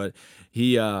winner, but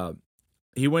he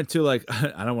went to, like,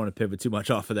 I don't want to pivot too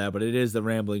much off of that, but it is the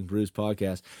Rambling Brews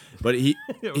podcast. But we're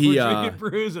drinking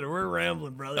brews and we're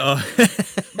rambling, brother.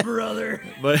 Brother.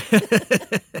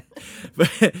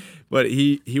 But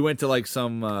he went to, like,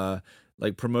 some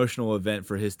like promotional event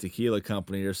for his tequila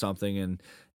company or something, and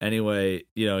anyway,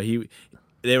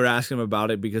 they were asking him about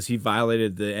it because he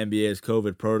violated the NBA's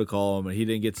COVID protocol, and he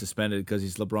didn't get suspended because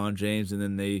he's LeBron James. And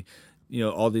then they,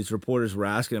 all these reporters were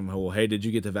asking him, well, hey, did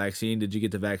you get the vaccine? Did you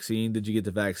get the vaccine? Did you get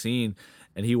the vaccine?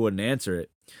 And he wouldn't answer it.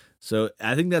 So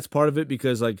I think that's part of it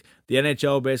because, like, the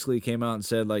NHL basically came out and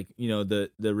said, like, the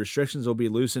restrictions will be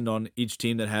loosened on each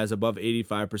team that has above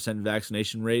 85%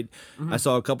 vaccination rate. Mm-hmm. I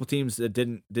saw a couple teams that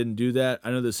didn't do that.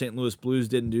 I know the St. Louis Blues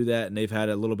didn't do that, and they've had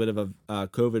a little bit of a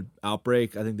COVID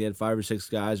outbreak. I think they had 5 or 6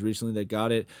 guys recently that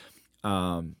got it.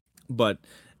 But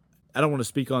I don't want to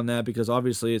speak on that because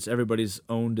obviously it's everybody's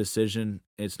own decision.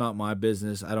 It's not my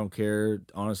business. I don't care,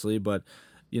 honestly, but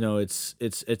it's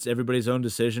everybody's own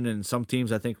decision, and some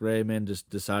teams, I think, Ray, man, just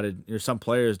decided, or some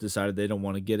players decided they don't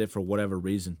want to get it for whatever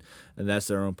reason, and that's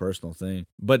their own personal thing.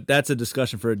 But that's a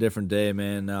discussion for a different day,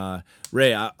 man.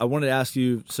 Ray, I wanted to ask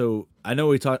you. So I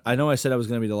know I said I was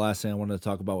going to be the last thing I wanted to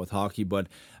talk about with hockey, but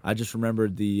I just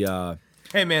remembered the.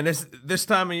 Hey, man, this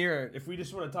time of year, if we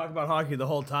just want to talk about hockey the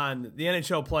whole time, the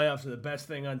NHL playoffs are the best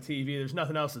thing on TV. There's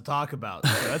nothing else to talk about.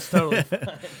 So that's totally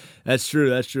fine. That's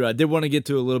true. I did want to get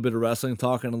to a little bit of wrestling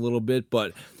talk in a little bit,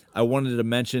 but I wanted to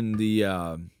mention the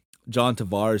John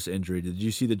Tavares injury. Did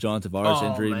you see the John Tavares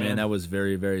injury? Man, that was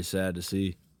very, very sad to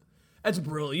see. That's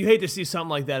brutal. You hate to see something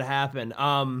like that happen.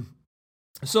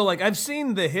 So, like, I've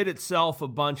seen the hit itself a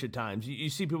bunch of times. You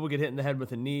see people get hit in the head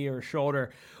with a knee or a shoulder.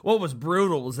 What was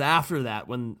brutal was after that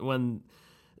when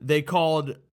they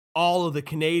called all of the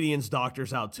Canadians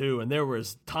doctors out too, and there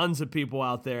was tons of people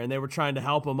out there, and they were trying to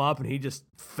help him up, and he just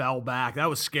fell back. That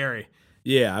was scary.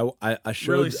 Yeah, I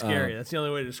showed... Really scary. That's the only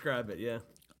way to describe it, yeah.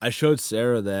 I showed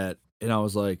Sarah that, and I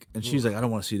was like... And she's like, I don't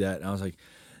want to see that. And I was like,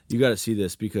 you got to see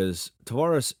this because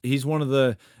Tavares, he's one of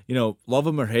the... love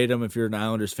him or hate him. If you're an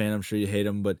Islanders fan, I'm sure you hate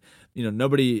him, but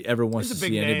nobody ever wants to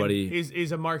see anybody.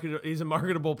 He's a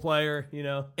marketable player,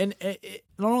 And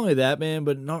not only that, man,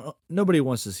 but nobody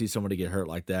wants to see somebody get hurt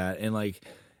like that.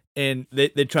 And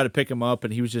they try to pick him up,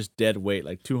 and he was just dead weight,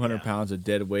 like 200 pounds of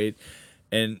dead weight.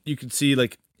 And you could see,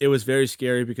 like, it was very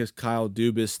scary because Kyle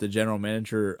Dubas, the general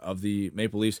manager of the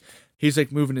Maple Leafs, he's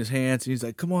like moving his hands, and he's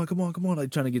like, come on,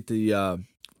 like trying to get the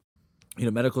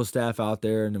medical staff out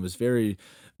there, and it was very,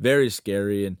 very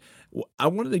scary. And I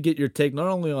wanted to get your take not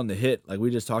only on the hit, like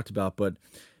we just talked about, but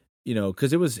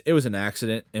because it was an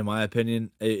accident, in my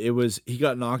opinion. It was, he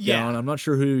got knocked down. I'm not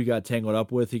sure who he got tangled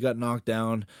up with. He got knocked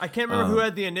down. I can't remember who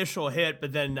had the initial hit,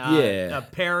 but then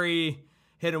Perry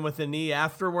hit him with the knee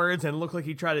afterwards, and it looked like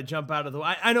he tried to jump out of the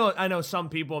way. I know some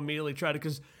people immediately tried to,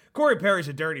 because Corey Perry's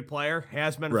a dirty player,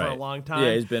 has been for a Right. long time.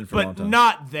 Yeah, he's been for a long but time.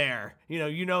 not there.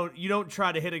 You don't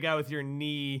try to hit a guy with your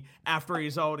knee after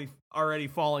he's already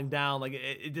falling down. Like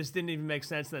it just didn't even make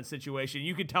sense in that situation.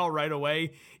 You could tell right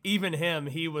away. Even him,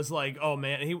 he was like, oh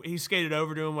man, he skated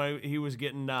over to him when he was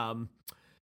getting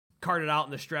carted out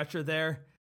in the stretcher there.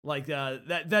 Like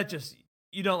that just,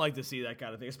 you don't like to see that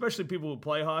kind of thing, especially people who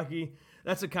play hockey.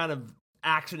 That's a kind of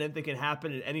accident that can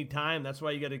happen at any time. That's why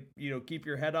you got to keep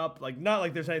your head up. Like, not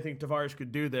like there's anything Tavares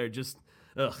could do there. Just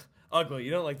ugly.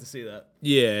 You don't like to see that.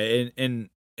 Yeah, and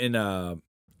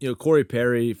Corey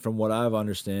Perry, from what I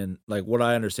understand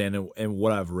and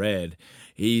what I've read,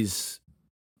 he's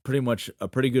pretty much a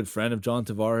pretty good friend of John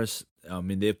Tavares. I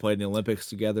mean, they've played in the Olympics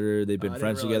together. They've been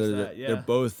friends together. That, yeah. They're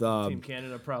both Team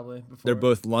Canada probably. Before. They're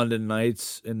both London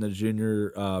Knights in the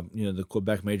junior, the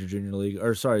Quebec Major Junior League.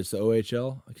 Or sorry, it's the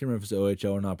OHL. I can't remember if it's the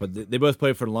OHL or not, but they both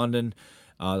play for London,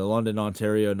 the London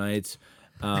Ontario Knights.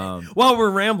 While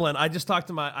we're rambling, I just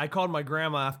I called my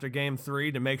grandma after Game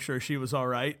 3 to make sure she was all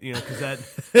right. Because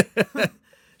that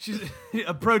she's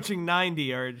approaching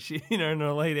 90, or she in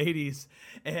her late 80s,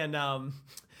 and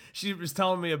she was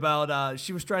telling me about,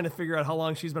 she was trying to figure out how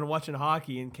long she's been watching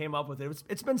hockey and came up with it.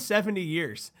 It's been 70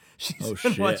 years she's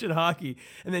been watching hockey.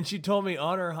 And then she told me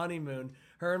on her honeymoon,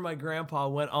 her and my grandpa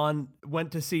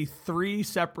went to see 3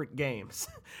 separate games.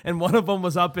 And one of them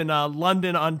was up in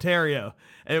London, Ontario.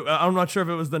 I'm not sure if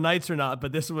it was the Knights or not,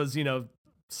 but this was,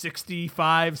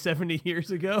 65, 70 years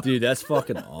ago. Dude, that's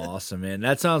fucking awesome, man.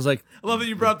 That sounds like I love that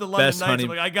you brought up the London Knights. I'm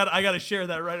like, I got to share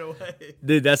that right away.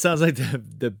 Dude, that sounds like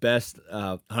the best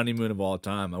honeymoon of all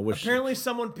time. I wish. Apparently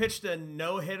someone pitched a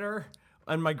no-hitter,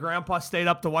 and my grandpa stayed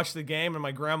up to watch the game, and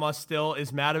my grandma still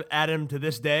is mad at him to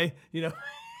this day.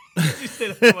 She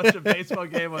stayed up to watch a baseball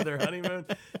game on their honeymoon.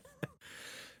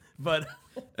 But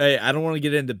hey, I don't want to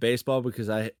get into baseball because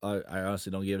I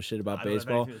honestly don't give a shit about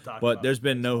baseball. But there's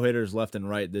been no hitters left and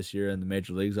right this year in the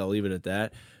major leagues. I'll leave it at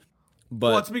that.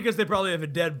 But it's because they probably have a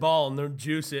dead ball and they'll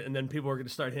juice it, and then people are going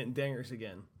to start hitting dingers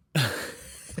again.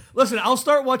 Listen, I'll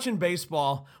start watching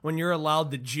baseball when you're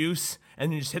allowed to juice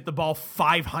and you just hit the ball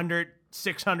 500,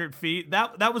 600 feet.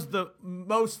 That was the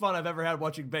most fun I've ever had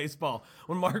watching baseball.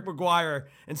 When Mark McGwire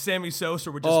and Sammy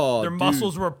Sosa were just, their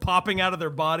muscles were popping out of their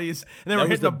bodies, and they were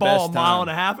hitting the ball a mile and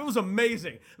a half. It was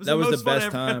amazing. It was the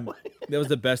best time. That was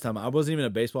the best time. I wasn't even a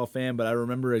baseball fan, but I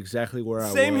remember exactly where I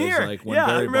was. Same here. Like when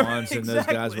Barry Bonds and those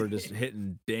guys were just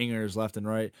hitting dingers left and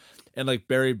right. And like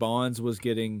Barry Bonds was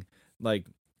getting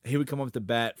he would come up to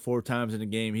bat 4 times in a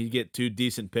game. He'd get 2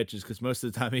 decent pitches because most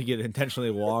of the time he'd get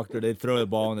intentionally walked or they'd throw the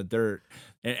ball in the dirt.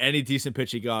 And any decent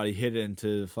pitch he got, he hit it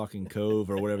into the fucking Cove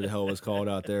or whatever the hell it was called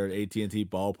out there at AT&T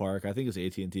Ballpark. I think it was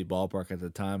AT&T Ballpark at the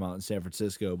time out in San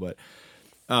Francisco. But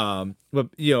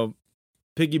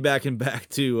piggybacking back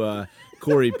to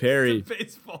Corey Perry.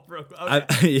 Baseball, bro.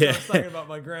 Okay. I was talking about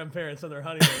my grandparents on their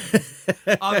honeymoon.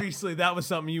 Obviously, that was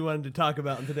something you wanted to talk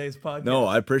about in today's podcast. No,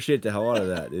 I appreciate the hell out of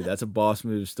that, dude. That's a boss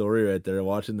move story right there,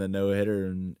 watching the no-hitter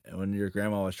and when your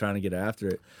grandma was trying to get after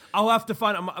it. I'll have to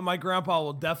find out. My grandpa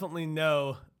will definitely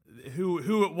know who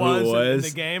it was in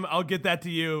the game. I'll get that to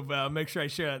you, but I'll make sure I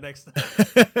share that next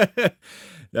time.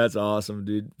 That's awesome,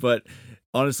 dude. But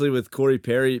honestly, with Corey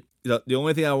Perry, the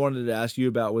only thing I wanted to ask you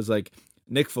about was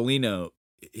Nick Foligno.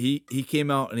 He came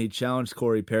out and he challenged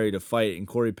Corey Perry to fight, and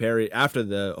Corey Perry, after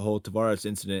the whole Tavares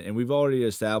incident, and we've already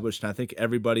established, and I think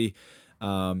everybody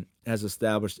has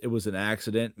established it was an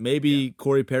accident. Maybe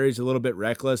Corey Perry's a little bit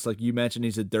reckless. Like you mentioned,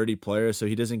 he's a dirty player, so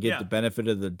he doesn't get the benefit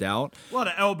of the doubt. A lot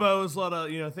of elbows, a lot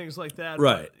of things like that.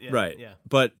 Right, but, right. Yeah.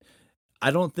 But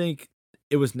I don't think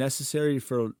it was necessary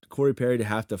for Corey Perry to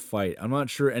have to fight. I'm not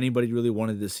sure anybody really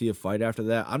wanted to see a fight after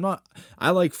that. I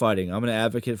like fighting. I'm an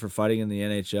advocate for fighting in the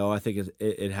NHL. I think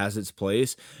it has its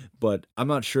place, but I'm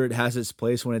not sure it has its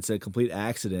place when it's a complete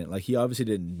accident. Like, he obviously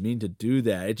didn't mean to do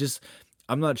that.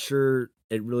 I'm not sure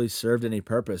it really served any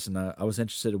purpose, and I was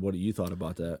interested in what you thought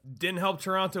about that. Didn't help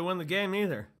Toronto win the game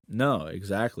either. No,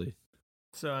 exactly.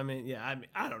 So,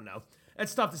 I don't know.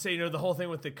 It's tough to say, the whole thing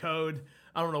with the code.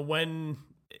 I don't know when.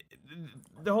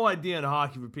 The whole idea in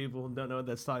hockey, for people who don't know what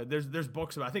that's talking, there's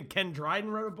books about. I think Ken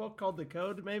Dryden wrote a book called The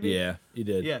Code, maybe. Yeah, he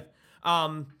did. Yeah.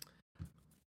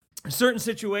 Certain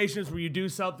situations where you do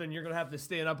something, you're gonna have to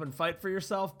stand up and fight for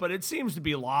yourself, but it seems to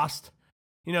be lost.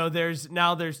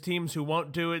 There's teams who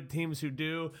won't do it, teams who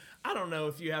do. I don't know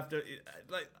if you have to.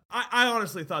 I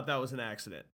honestly thought that was an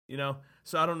accident.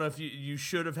 So I don't know if you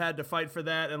should have had to fight for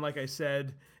that. And like I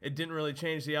said, it didn't really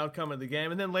change the outcome of the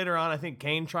game. And then later on, I think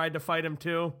Kane tried to fight him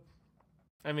too.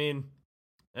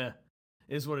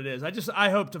 Is what it is. I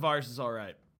hope Tavares is all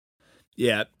right.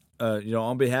 Yeah.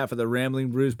 on behalf of the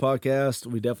Rambling Brews podcast,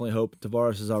 we definitely hope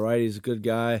Tavares is all right. He's a good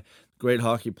guy, great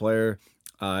hockey player.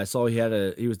 I saw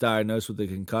he was diagnosed with a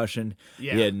concussion.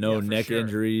 Yeah, he had no neck sure.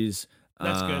 injuries.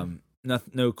 That's good.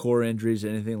 No core injuries,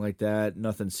 anything like that.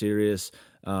 Nothing serious.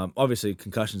 Obviously,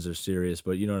 concussions are serious,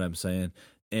 but you know what I'm saying.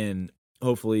 And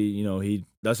hopefully, he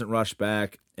doesn't rush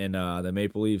back. And the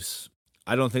Maple Leafs,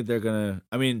 I don't think they're gonna.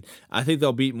 I mean, I think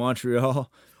they'll beat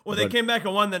Montreal. Well, they came back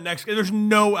and won the next. There's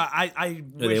no. I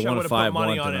wish I would have put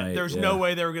money on it. There's no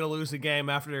way they were going to lose the game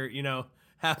after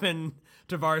having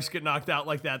Tavares get knocked out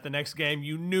like that. The next game,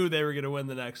 you knew they were going to win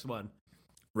the next one.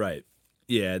 Right.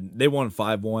 Yeah, they won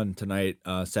 5-1 tonight,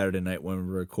 Saturday night when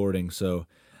we were recording. So,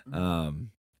 like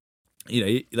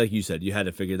you said, you had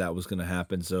to figure that was going to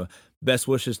happen. So, best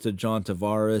wishes to John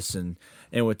Tavares, and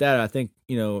with that, I think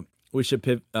we should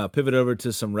pivot over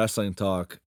to some wrestling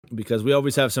talk, because we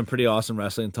always have some pretty awesome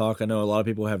wrestling talk. I know a lot of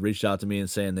people have reached out to me and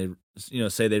saying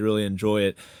say they really enjoy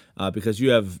it, because you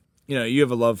have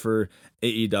a love for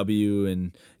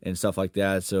AEW and stuff like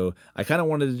that. So I kind of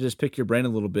wanted to just pick your brain a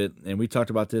little bit, and we talked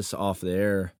about this off the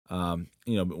air,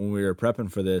 when we were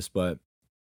prepping for this, but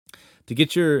to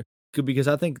get because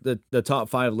I think the top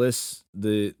 5 lists,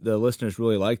 the listeners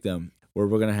really like them, where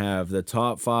we're going to have the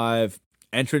top 5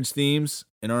 entrance themes,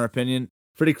 in our opinion.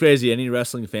 Pretty crazy. Any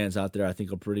wrestling fans out there, I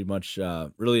think, will pretty much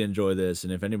really enjoy this.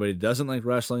 And if anybody doesn't like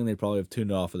wrestling, they probably have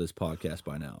tuned off of this podcast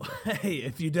by now. Hey,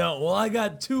 if you don't, well, I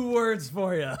got 2 words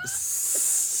for you.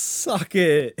 Suck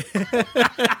it.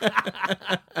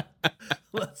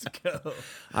 Let's go.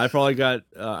 I probably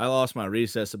I lost my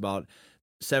recess about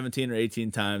 17 or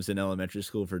 18 times in elementary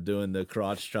school for doing the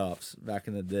crotch chops back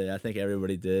in the day. I think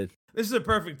everybody did. This is a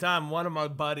perfect time. One of my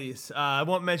buddies, I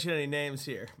won't mention any names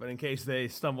here, but in case they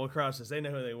stumble across this, they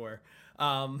know who they were.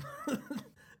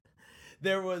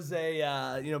 There was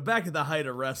a, back at the height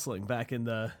of wrestling, back in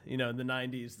the, in the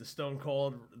 90s, the Stone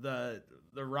Cold, the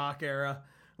Rock era,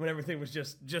 when everything was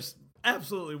just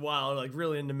absolutely wild, like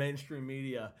really into mainstream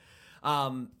media.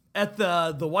 At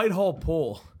the Whitehall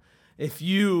pool, if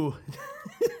you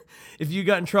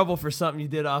got in trouble for something you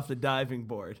did off the diving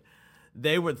board,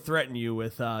 they would threaten you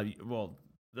with the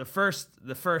first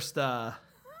the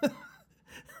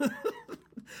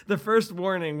first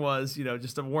warning was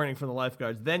just a warning from the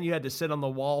lifeguards. Then you had to sit on the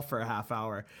wall for a half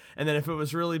hour, and then if it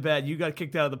was really bad, you got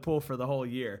kicked out of the pool for the whole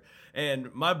year.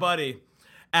 And my buddy,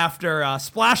 after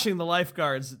splashing the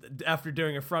lifeguards after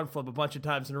doing a front flip a bunch of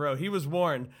times in a row, he was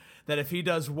warned that if he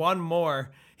does one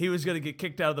more, he was going to get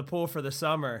kicked out of the pool for the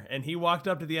summer. And he walked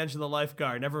up to the edge of the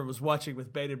lifeguard, and everyone was watching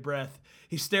with bated breath.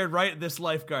 He stared right at this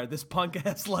lifeguard, this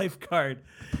punk-ass lifeguard,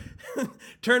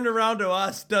 turned around to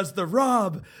us, does the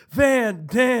Rob Van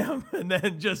Dam, and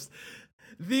then just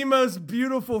the most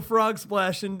beautiful frog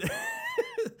splash. And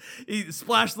he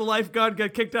splashed the lifeguard,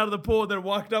 got kicked out of the pool, and then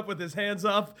walked up with his hands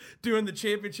up doing the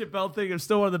championship belt thing. It was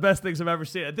still one of the best things I've ever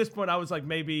seen. At this point, I was like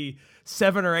maybe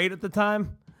 7 or 8 at the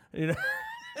time.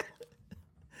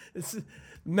 This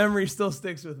memory still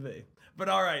sticks with me. But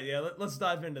all right, let's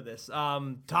dive into this.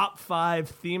 Top 5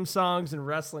 theme songs in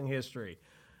wrestling history.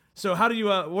 So how do you?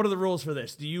 What are the rules for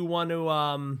this? Do you want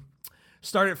to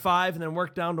start at 5 and then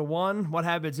work down to 1? What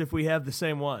happens if we have the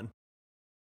same one?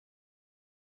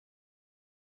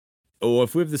 Oh,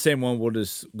 if we have the same one, we'll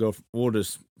just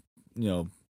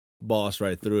boss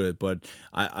right through it. But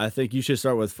I think you should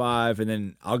start with 5, and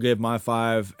then I'll give my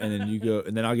 5, and then you go,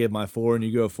 and then I'll give my 4, and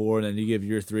you go 4, and then you give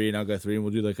your 3, and I'll go 3, and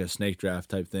we'll do like a snake draft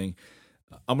type thing.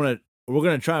 We're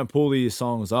gonna try and pull these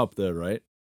songs up though, right?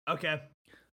 Okay.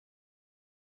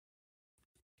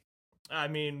 I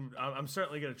mean, I'm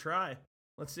certainly gonna try.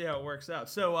 Let's see how it works out.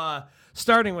 So,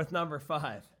 starting with number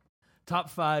 5, top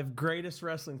 5 greatest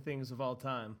wrestling things of all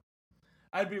time.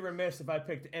 I'd be remiss if I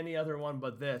picked any other one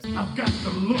but this. I've got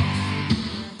the look.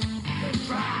 The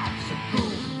drives to go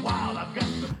wild. I've got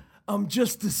the... I'm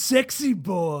just a sexy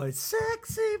boy.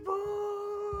 Sexy boy.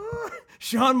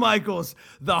 Shawn Michaels,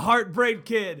 the Heartbreak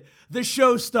Kid, the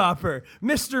Showstopper,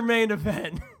 Mr. Main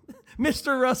Event,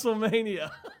 Mr.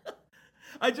 WrestleMania.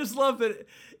 I just love that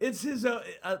it's his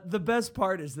the best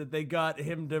part is that they got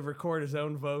him to record his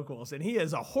own vocals, and he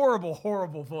has a horrible,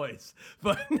 horrible voice,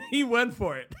 but he went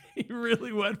for it. He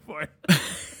really went for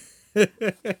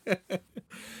it.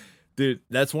 Dude,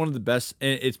 that's one of the best.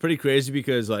 And it's pretty crazy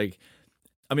because,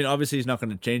 obviously he's not going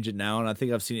to change it now, and I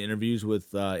think I've seen interviews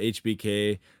with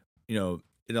HBK, in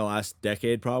the last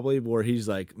decade probably, where he's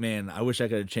like, man, I wish I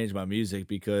could have changed my music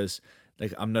because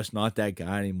I'm just not that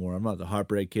guy anymore. I'm not the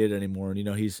Heartbreak Kid anymore.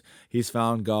 And, he's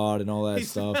found God and all that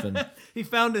stuff. And he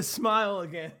found his smile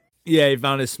again. Yeah, he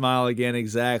found his smile again.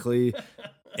 Exactly.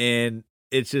 And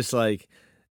it's just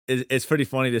it's pretty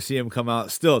funny to see him come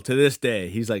out still to this day.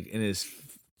 He's like in his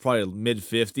probably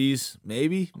mid-50s,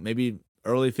 maybe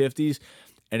early 50s,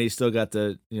 and he's still got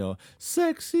the,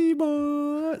 sexy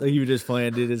boy. Like, you were just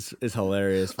playing, dude. It's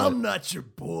hilarious. But I'm not your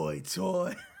boy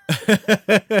toy.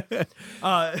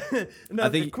 I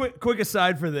think quick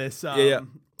aside for this.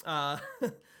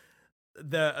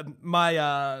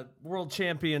 My world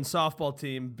champion softball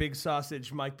team, Big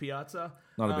Sausage Mike Piazza.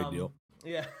 Not a big deal.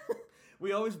 Yeah.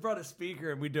 We always brought a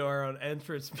speaker and we do our own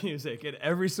entrance music. And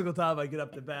every single time I get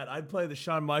up to bat, I'd play the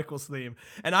Shawn Michaels theme.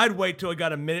 And I'd wait till I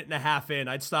got a minute and a half in.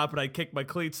 I'd stop and I'd kick my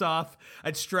cleats off.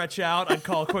 I'd stretch out. I'd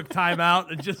call a quick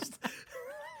timeout and just.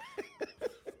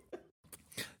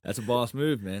 That's a boss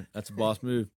move, man. That's a boss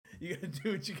move. You gotta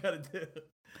do what you gotta do.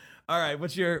 All right,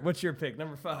 what's your pick?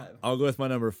 Number 5. I'll go with my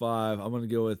number 5. I'm gonna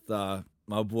go with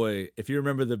my boy. If you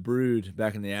remember the Brood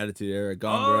back in the Attitude Era,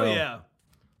 Gone Girl. Oh yeah.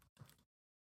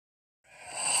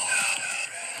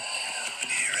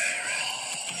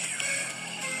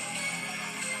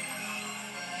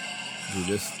 Dude,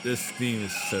 this theme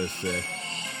is so sick.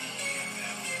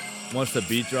 Once the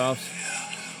beat drops.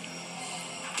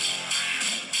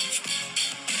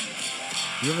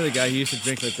 You remember the guy who used to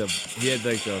drink he had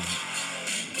like the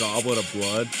goblet of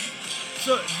blood?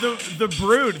 So the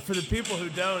Brood, for the people who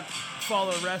don't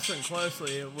follow wrestling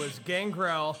closely, it was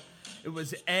Gangrel, it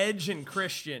was Edge and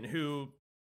Christian, who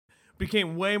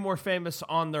became way more famous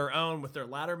on their own with their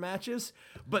ladder matches,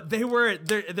 but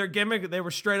their gimmick, they were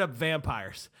straight up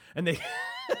vampires, and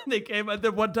they came at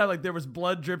the one time, like, there was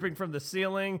blood dripping from the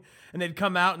ceiling, and they'd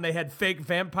come out and they had fake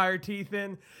vampire teeth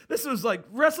in. This was like,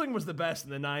 wrestling was the best in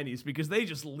the 90s because they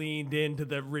just leaned into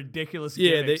the ridiculous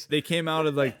gimmicks. They came out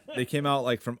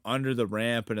from under the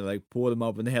ramp, and it like pulled them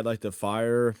up, and they had like the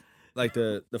fire, like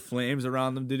the flames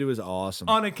around them. Dude, it was awesome.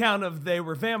 On account of they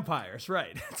were vampires,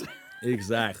 right?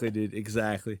 Exactly, dude.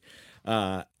 Exactly.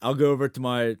 I'll go over to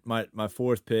my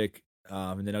 4th pick,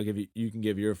 and then you can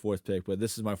give your 4th pick. But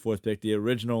this is my 4th pick, the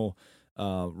original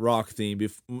Rock theme.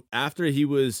 After he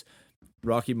was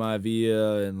Rocky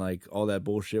Maivia and like all that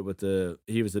bullshit with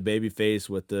he was the baby face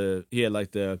he had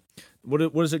like the what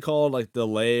is it called, like the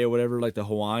lei or whatever, like the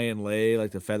Hawaiian lei, like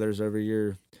the feathers over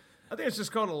your. I think it's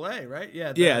just called a lei, right?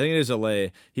 Yeah. Yeah, I think it is a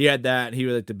lei. He had that. And he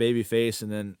was like the baby face,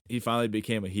 and then he finally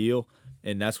became a heel.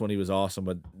 And that's when he was awesome,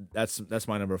 but that's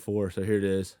my number 4, so here it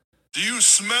is. Do you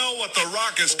smell what the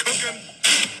Rock is cooking?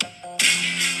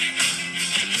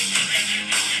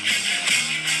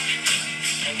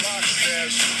 The Rock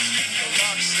says, the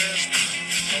Rock says,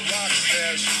 the Rock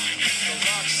says, the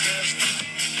Rock says.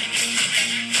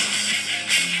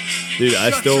 Dude,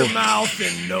 Shut your mouth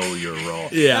and know your role.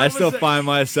 Yeah, I still find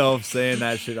myself saying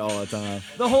that shit all the time.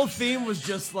 The whole theme was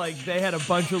just like they had a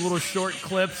bunch of little short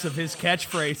clips of his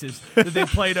catchphrases that they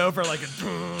played over like a.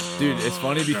 Dude, it's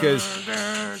funny because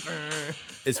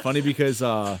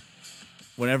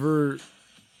whenever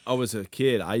I was a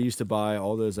kid, I used to buy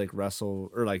all those like like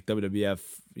WWF,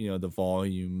 the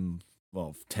volume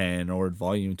 10 or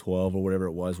volume 12 or whatever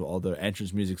it was with all the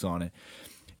entrance music's on it.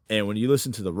 And when you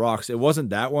listen to the Rocks, it wasn't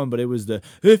that one, but it was the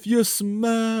 "If You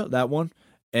Smell" that one,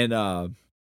 and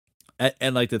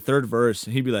like the third verse,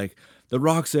 he'd be like, "The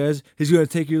Rock says he's gonna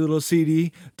take your little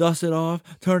CD, dust it off,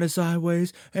 turn it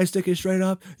sideways, and stick it straight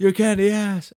up your candy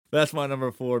ass." That's my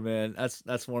number 4, man.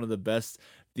 That's one of the best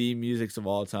theme musics of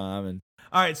all time. And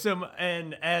all right, so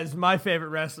and as my favorite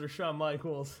wrestler, Shawn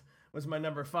Michaels, was my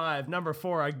number 5. Number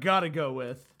 4, I gotta go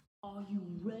with. Are you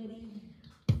ready?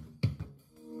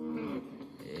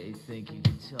 You think you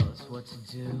can tell us what to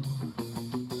do?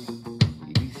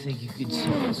 You think you can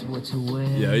tell us what to wear?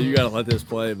 Yeah, you gotta let this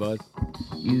play, bud.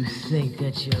 You think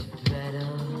that you're better?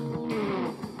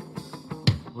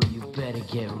 Well, you better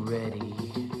get ready.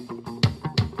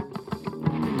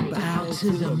 Bow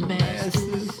to the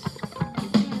masters.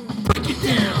 Break it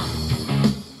down.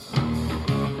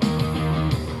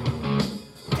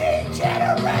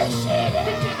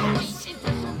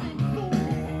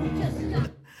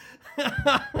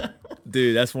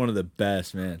 Dude, that's one of the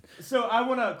best, man. So I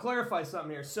want to clarify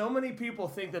something here. So many people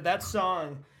think that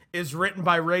song is written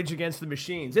by Rage Against the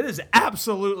Machines. It is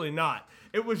absolutely not.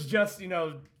 It was just,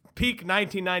 peak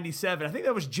 1997. I think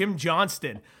that was Jim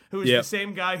Johnston, who was the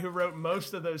same guy who wrote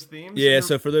most of those themes. Yeah,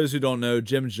 so for those who don't know,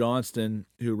 Jim Johnston,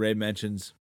 who Ray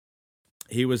mentions,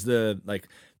 he was the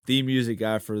theme music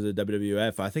guy for the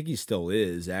WWF. I think he still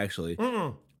is, actually.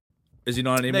 Is he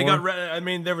not anymore?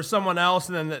 There was someone else,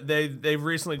 and then they've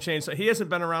recently changed. So he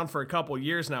hasn't been around for a couple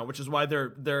years now, which is why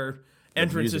they're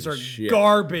entrances are shit.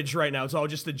 garbage right now. It's all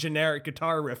just a generic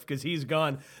guitar riff because he's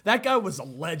gone. That guy was a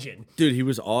legend. Dude, he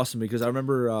was awesome because I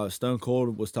remember Stone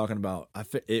Cold was talking about,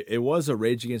 it was a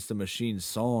Rage Against the Machine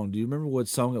song. Do you remember what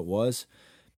song it was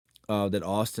that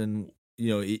Austin,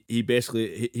 he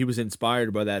basically, he was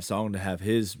inspired by that song to have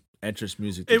his entrance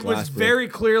music. It was very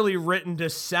clearly written to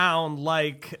sound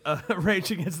like a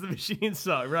Rage Against the Machine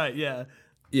song, right? Yeah.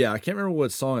 Yeah, I can't remember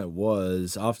what song it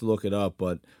was. I'll have to look it up,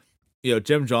 but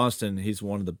Jim Johnston, he's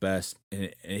one of the best,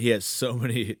 and he has so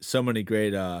many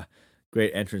great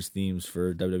entrance themes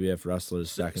for WWF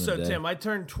wrestlers back in the day. So Tim, I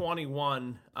turned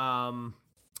 21.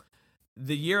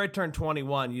 The year I turned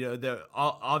 21,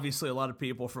 obviously a lot of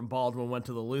people from Baldwin went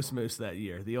to the Loose Moose that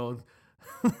year, the old,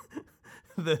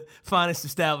 the finest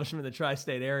establishment in the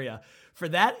tri-state area. For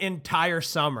that entire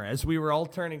summer, as we were all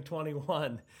turning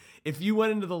 21, if you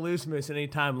went into the Loose Moose at any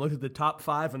time and looked at the top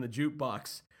 5 on the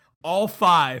jukebox, all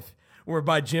 5 were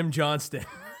by Jim Johnston.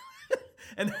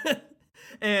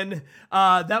 and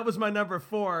that was my number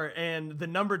 4, and the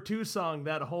number 2 song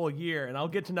that whole year, and I'll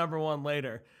get to number 1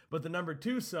 later, but the number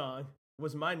 2 song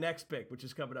was my next pick, which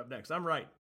is coming up next. I'm right.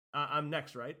 I'm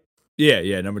next, right?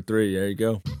 Yeah, number 3. There you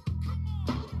go.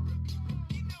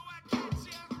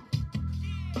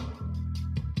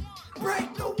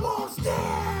 Break the walls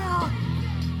down!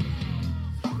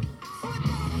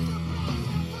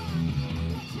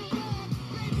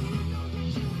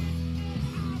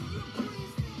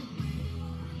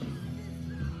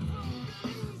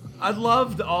 I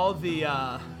loved all the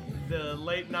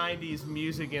late 90s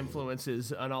music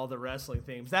influences on all the wrestling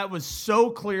themes. That was so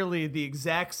clearly the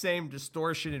exact same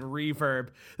distortion and reverb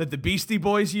that the Beastie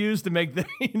Boys used to make the,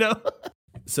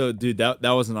 So, dude, that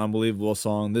was an unbelievable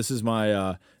song. This is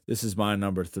my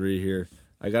number 3 here.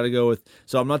 I got to go with,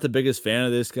 so I'm not the biggest fan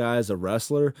of this guy as a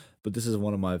wrestler, but this is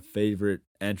one of my favorite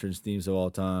entrance themes of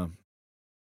all time.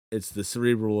 It's the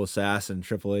Cerebral Assassin,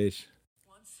 Triple H.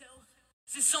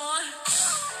 Is this on?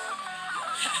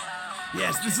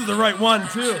 Yes, this is the right one,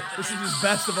 too. This is his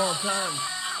best of all time.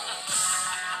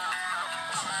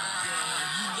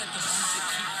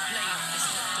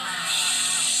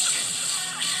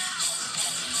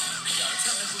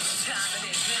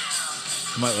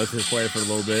 Might let this play for a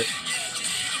little bit.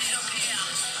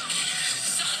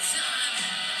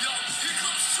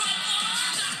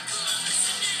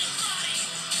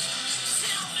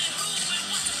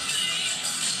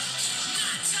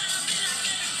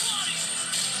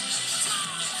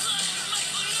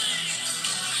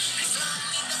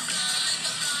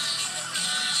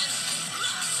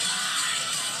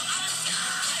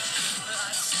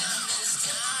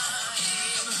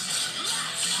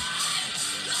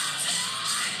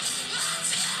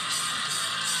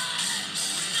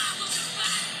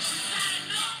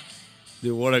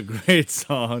 Dude, what a great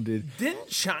song, dude. Didn't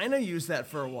China use that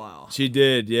for a while? She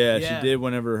did, yeah. Yeah. She did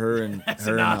whenever her and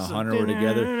awesome. Hunter were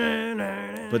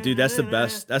together. But dude, that's the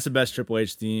best. That's the best Triple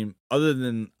H theme. Other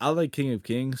than I like King of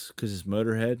Kings because it's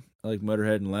Motorhead. I like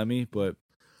Motorhead and Lemmy, but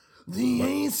the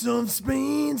Ace of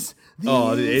Spades.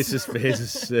 The Ace of Spades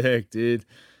is sick, dude.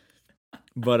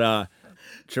 But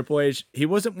Triple H, he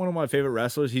wasn't one of my favorite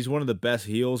wrestlers. He's one of the best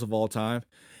heels of all time.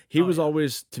 He was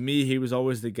always, to me, he was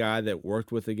always the guy that worked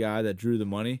with the guy that drew the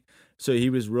money. So he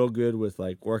was real good with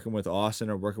like working with Austin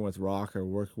or working with Rock or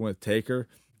working with Taker.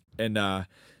 And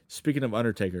speaking of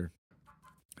Undertaker,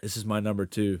 this is my number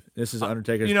 2. This is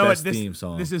Undertaker's best theme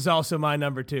song. This is also my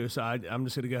number 2, so I'm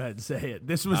just gonna go ahead and say it.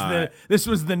 This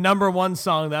was the number 1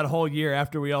 song that whole year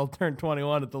after we all turned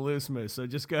 21 at the Loose Moose. So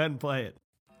just go ahead and play it.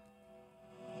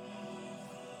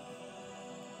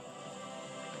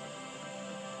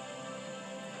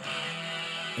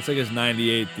 It's like his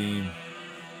 98 theme.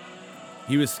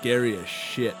 He was scary as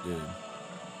shit, dude.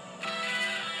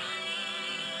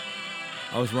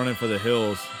 I was running for the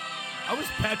hills. I was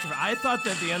petrified. I thought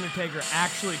that The Undertaker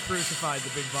actually crucified the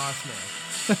Big Boss Man.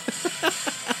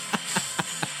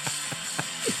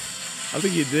 I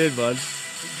think he did, bud.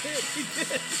 He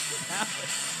did.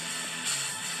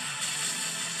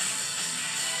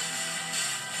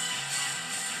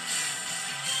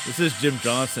 This is Jim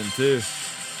Johnston, too.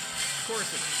 Of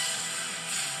course it is.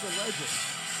 He's a legend.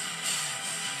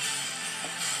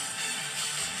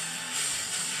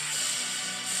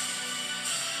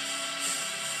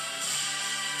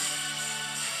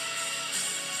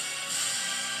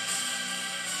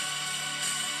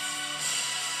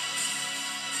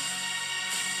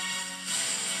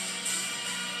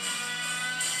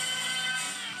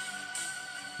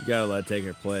 You gotta let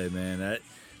Taker play, man. That,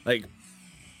 like,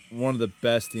 one of the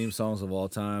best theme songs of all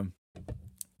time.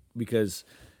 Because,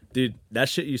 dude, that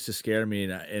shit used to scare me,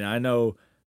 and I know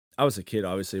I was a kid,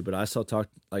 obviously, but I still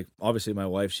talked, like, obviously my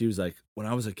wife, she was like, when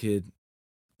I was a kid,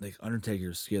 like,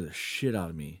 Undertaker scared the shit out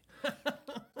of me.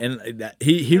 And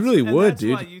he really would, that's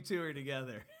dude. why you two are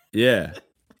together. Yeah,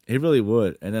 he really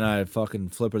would. And then I fucking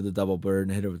flip her the double bird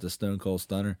and hit her with the Stone Cold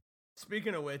Stunner.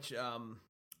 Speaking of which,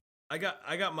 I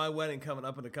got my wedding coming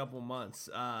up in a couple months.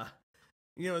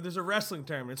 There's a wrestling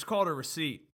term. It's called a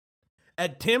receipt.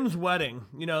 At Tim's wedding,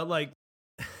 like,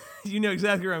 you know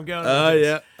exactly where I'm going.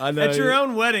 Yeah, I know. At your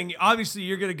own wedding, obviously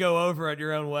you're gonna go over at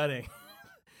your own wedding.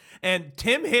 And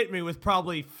Tim hit me with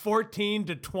probably 14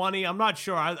 to 20. I'm not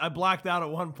sure. I blacked out at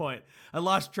one point. I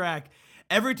lost track.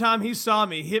 Every time he saw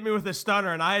me, he hit me with a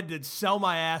stunner, and I had to sell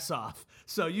my ass off.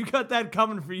 So you got that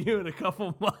coming for you in a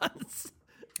couple months.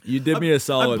 You did me a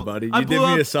solid, buddy. You did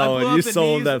me a solid. You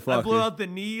sold that fucker. I blew out the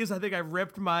knees. I think I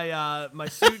ripped my my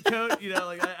suit coat.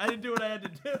 I didn't do what I had to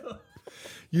do.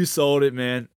 You sold it,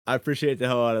 man. I appreciate the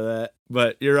hell out of that.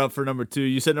 But you're up for number 2.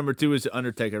 You said number 2 was the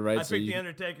Undertaker, right? I picked the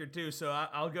Undertaker too, so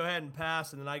I'll go ahead and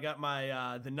pass. And then I got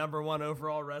my the number 1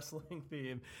 overall wrestling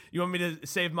theme. You want me to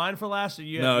save mine for last, or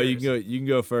you? No, have you yours? can go. You can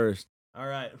go first. All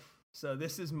right. So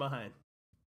this is mine.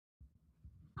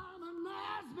 I'm a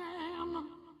nice man.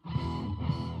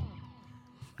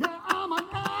 Yeah, I'm a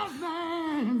nice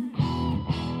man.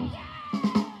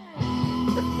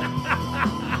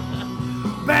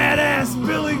 Badass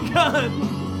Billy Gunn.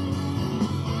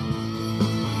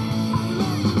 I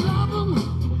love 'em.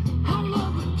 I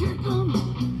love to kick 'em.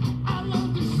 I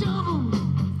love to shove 'em.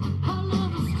 I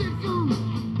love to stick 'em.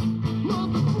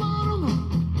 Love to float 'em.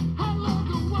 I love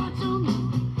to watch 'em.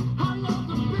 I love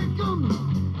to pick 'em.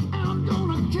 And I'm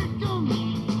gonna kick 'em.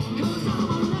 'Cause I'm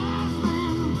a nice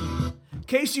man. In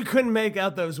case you couldn't make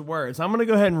out those words, I'm gonna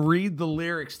go ahead and read the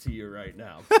lyrics to you right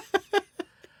now.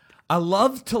 I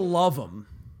love to love 'em.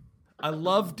 I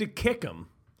love to kick 'em.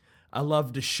 I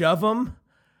love to shove 'em.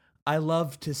 I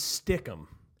love to stick 'em.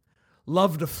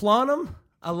 Love to flaunt 'em.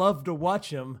 I love to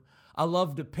watch 'em. I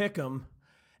love to pick 'em.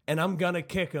 And I'm gonna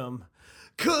kick 'em.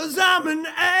 'Cause I'm an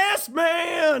ass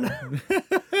man.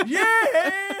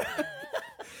 Yeah.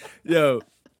 Yo,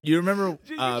 you remember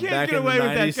You can't back get in the away with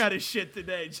 90s? that kind of shit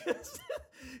today. Just,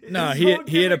 No, his he whole had a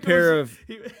gimmick pair was- of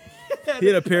he he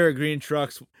had a pair of green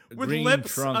trucks with green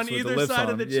lips trunks on with either the lips side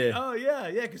on of the them. chin. Oh yeah,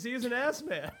 because he was an ass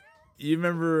man. You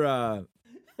remember? I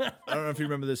don't know if you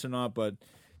remember this or not, but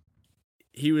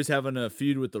he was having a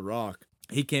feud with The Rock.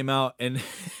 He came out and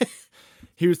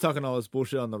he was talking all this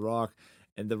bullshit on The Rock,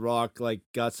 and The Rock like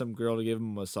got some girl to give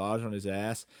him a massage on his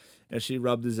ass, and she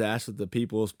rubbed his ass with the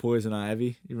People's Poison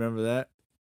Ivy. You remember that?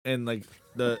 And like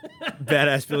the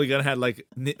badass Billy Gunn had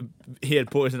he had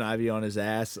poison ivy on his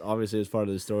ass. Obviously, it was part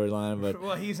of the storyline, but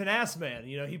Well, he's an ass man.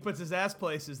 He puts his ass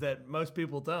places that most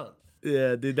people don't.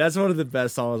 yeah, dude, that's one of the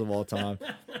best songs of all time.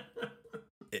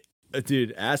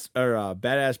 Dude,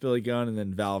 badass Billy Gunn and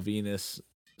then Val Venus,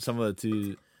 some of the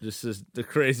two, just the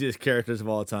craziest characters of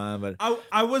all time. But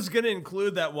I was gonna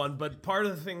include that one, but part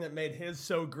of the thing that made his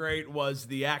so great was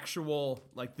the actual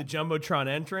the Jumbotron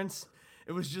entrance.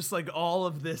 It was just all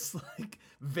of this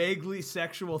vaguely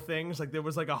sexual things. There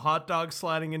was a hot dog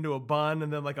sliding into a bun,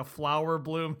 and then a flower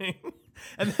blooming,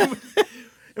 and then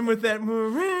with that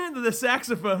the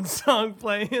saxophone song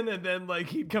playing, and then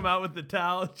he'd come out with the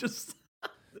towel. Just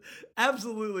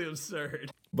absolutely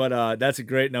absurd. But that's a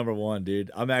great number 1,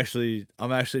 dude. I'm actually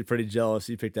pretty jealous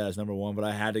you picked that as number 1, but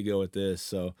I had to go with this.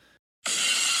 So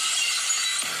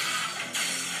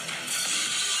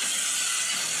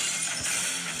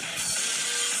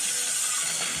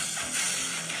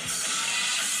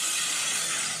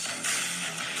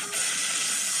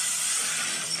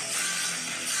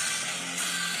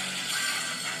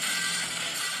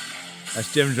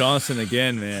that's Jim Johnson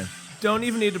again, man. Don't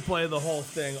even need to play the whole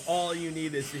thing. All you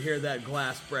need is to hear that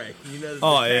glass break. You know that the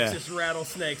Oh, yeah. Texas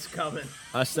rattlesnake's coming.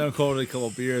 I stone cold a couple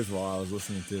beers while I was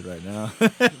listening to it right now.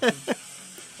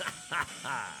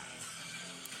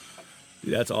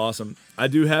 Dude, that's awesome. I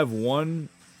do have one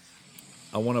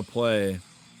I want to play.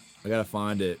 I gotta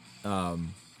find it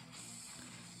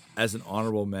as an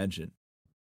honorable mention.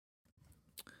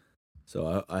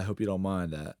 So I hope you don't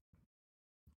mind that.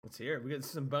 Let's hear it. We got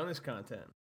some bonus content.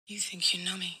 You think you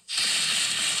know me?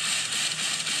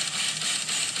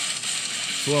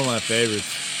 It's one of my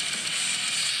favorites.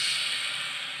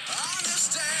 On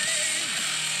this day,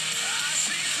 I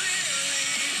see clearly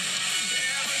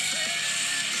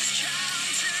everything's come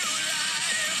to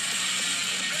life.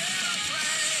 Better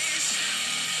place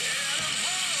in a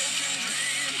broken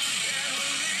dream, and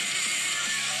we'll leave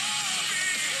it all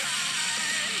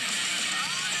behind.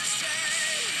 On this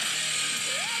day,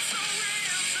 it's so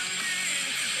real to me.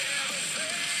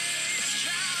 Everything's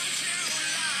come to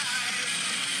life.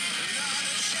 Not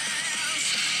a chance.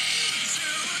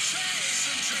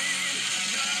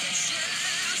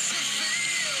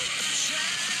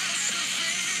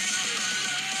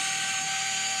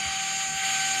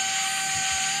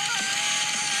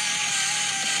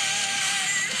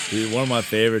 Dude, one of my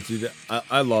favorites. Dude,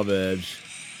 I love Edge.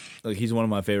 Like, he's one of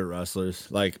my favorite wrestlers.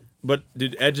 Like, but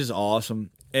dude, Edge is awesome.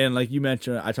 And like you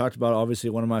mentioned, I talked about, obviously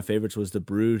one of my favorites was The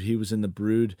Brood. He was in The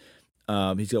Brood.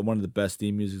 He's got one of the best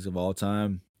theme musics of all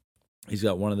time. He's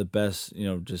got one of the best,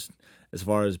 just as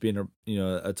far as being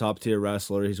a top tier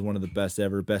wrestler. He's one of the best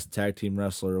ever, best tag team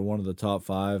wrestler, one of the top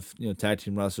 5, tag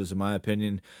team wrestlers in my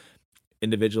opinion.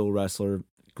 Individual wrestler,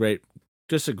 great,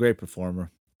 just a great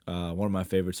performer. One of my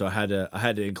favorites. So I had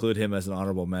to include him as an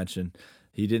honorable mention.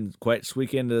 He didn't quite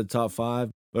squeak into the top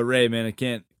 5, but Ray, man, I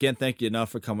can't thank you enough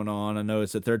for coming on. I know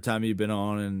it's the 3rd time you've been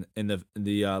on, and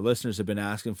the listeners have been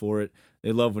asking for it.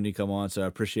 They love when you come on, so I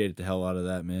appreciate the hell out of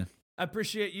that, man. I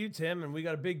appreciate you, Tim, and we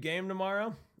got a big game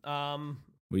tomorrow.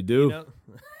 We do.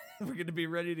 We're going to be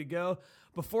ready to go.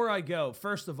 Before I go,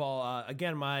 first of all,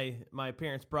 again, my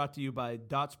appearance brought to you by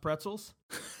Dots Pretzels.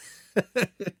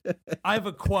 I have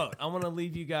a quote. I want to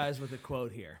leave you guys with a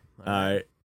quote here. All right.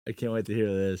 I can't wait to hear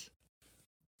this.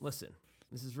 Listen,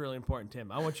 this is really important,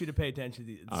 Tim. I want you to pay attention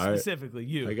to All right. specifically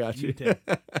you. I got you.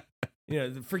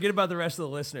 Tim. Forget about the rest of the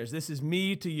listeners. This is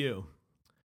me to you.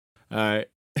 All right.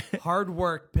 Hard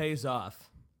work pays off.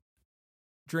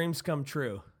 Dreams come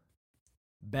true.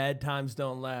 Bad times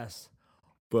don't last.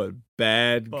 But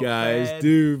bad guys bad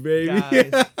do, baby.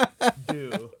 Guys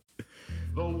do.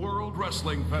 The World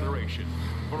Wrestling Federation.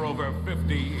 For over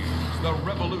 50 years, the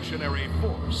revolutionary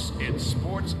force in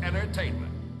sports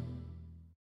entertainment.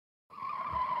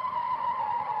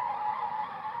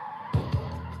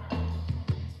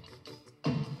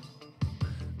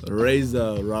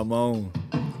 Reza Ramon.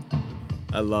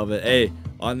 I love it. Hey,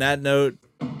 on that note,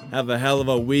 have a hell of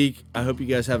a week. I hope you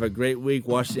guys have a great week.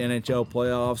 Watch the NHL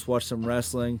playoffs. Watch some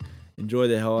wrestling. Enjoy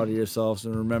the hell out of yourselves.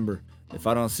 And remember, if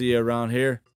I don't see you around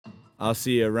here, I'll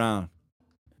see you around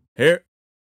here.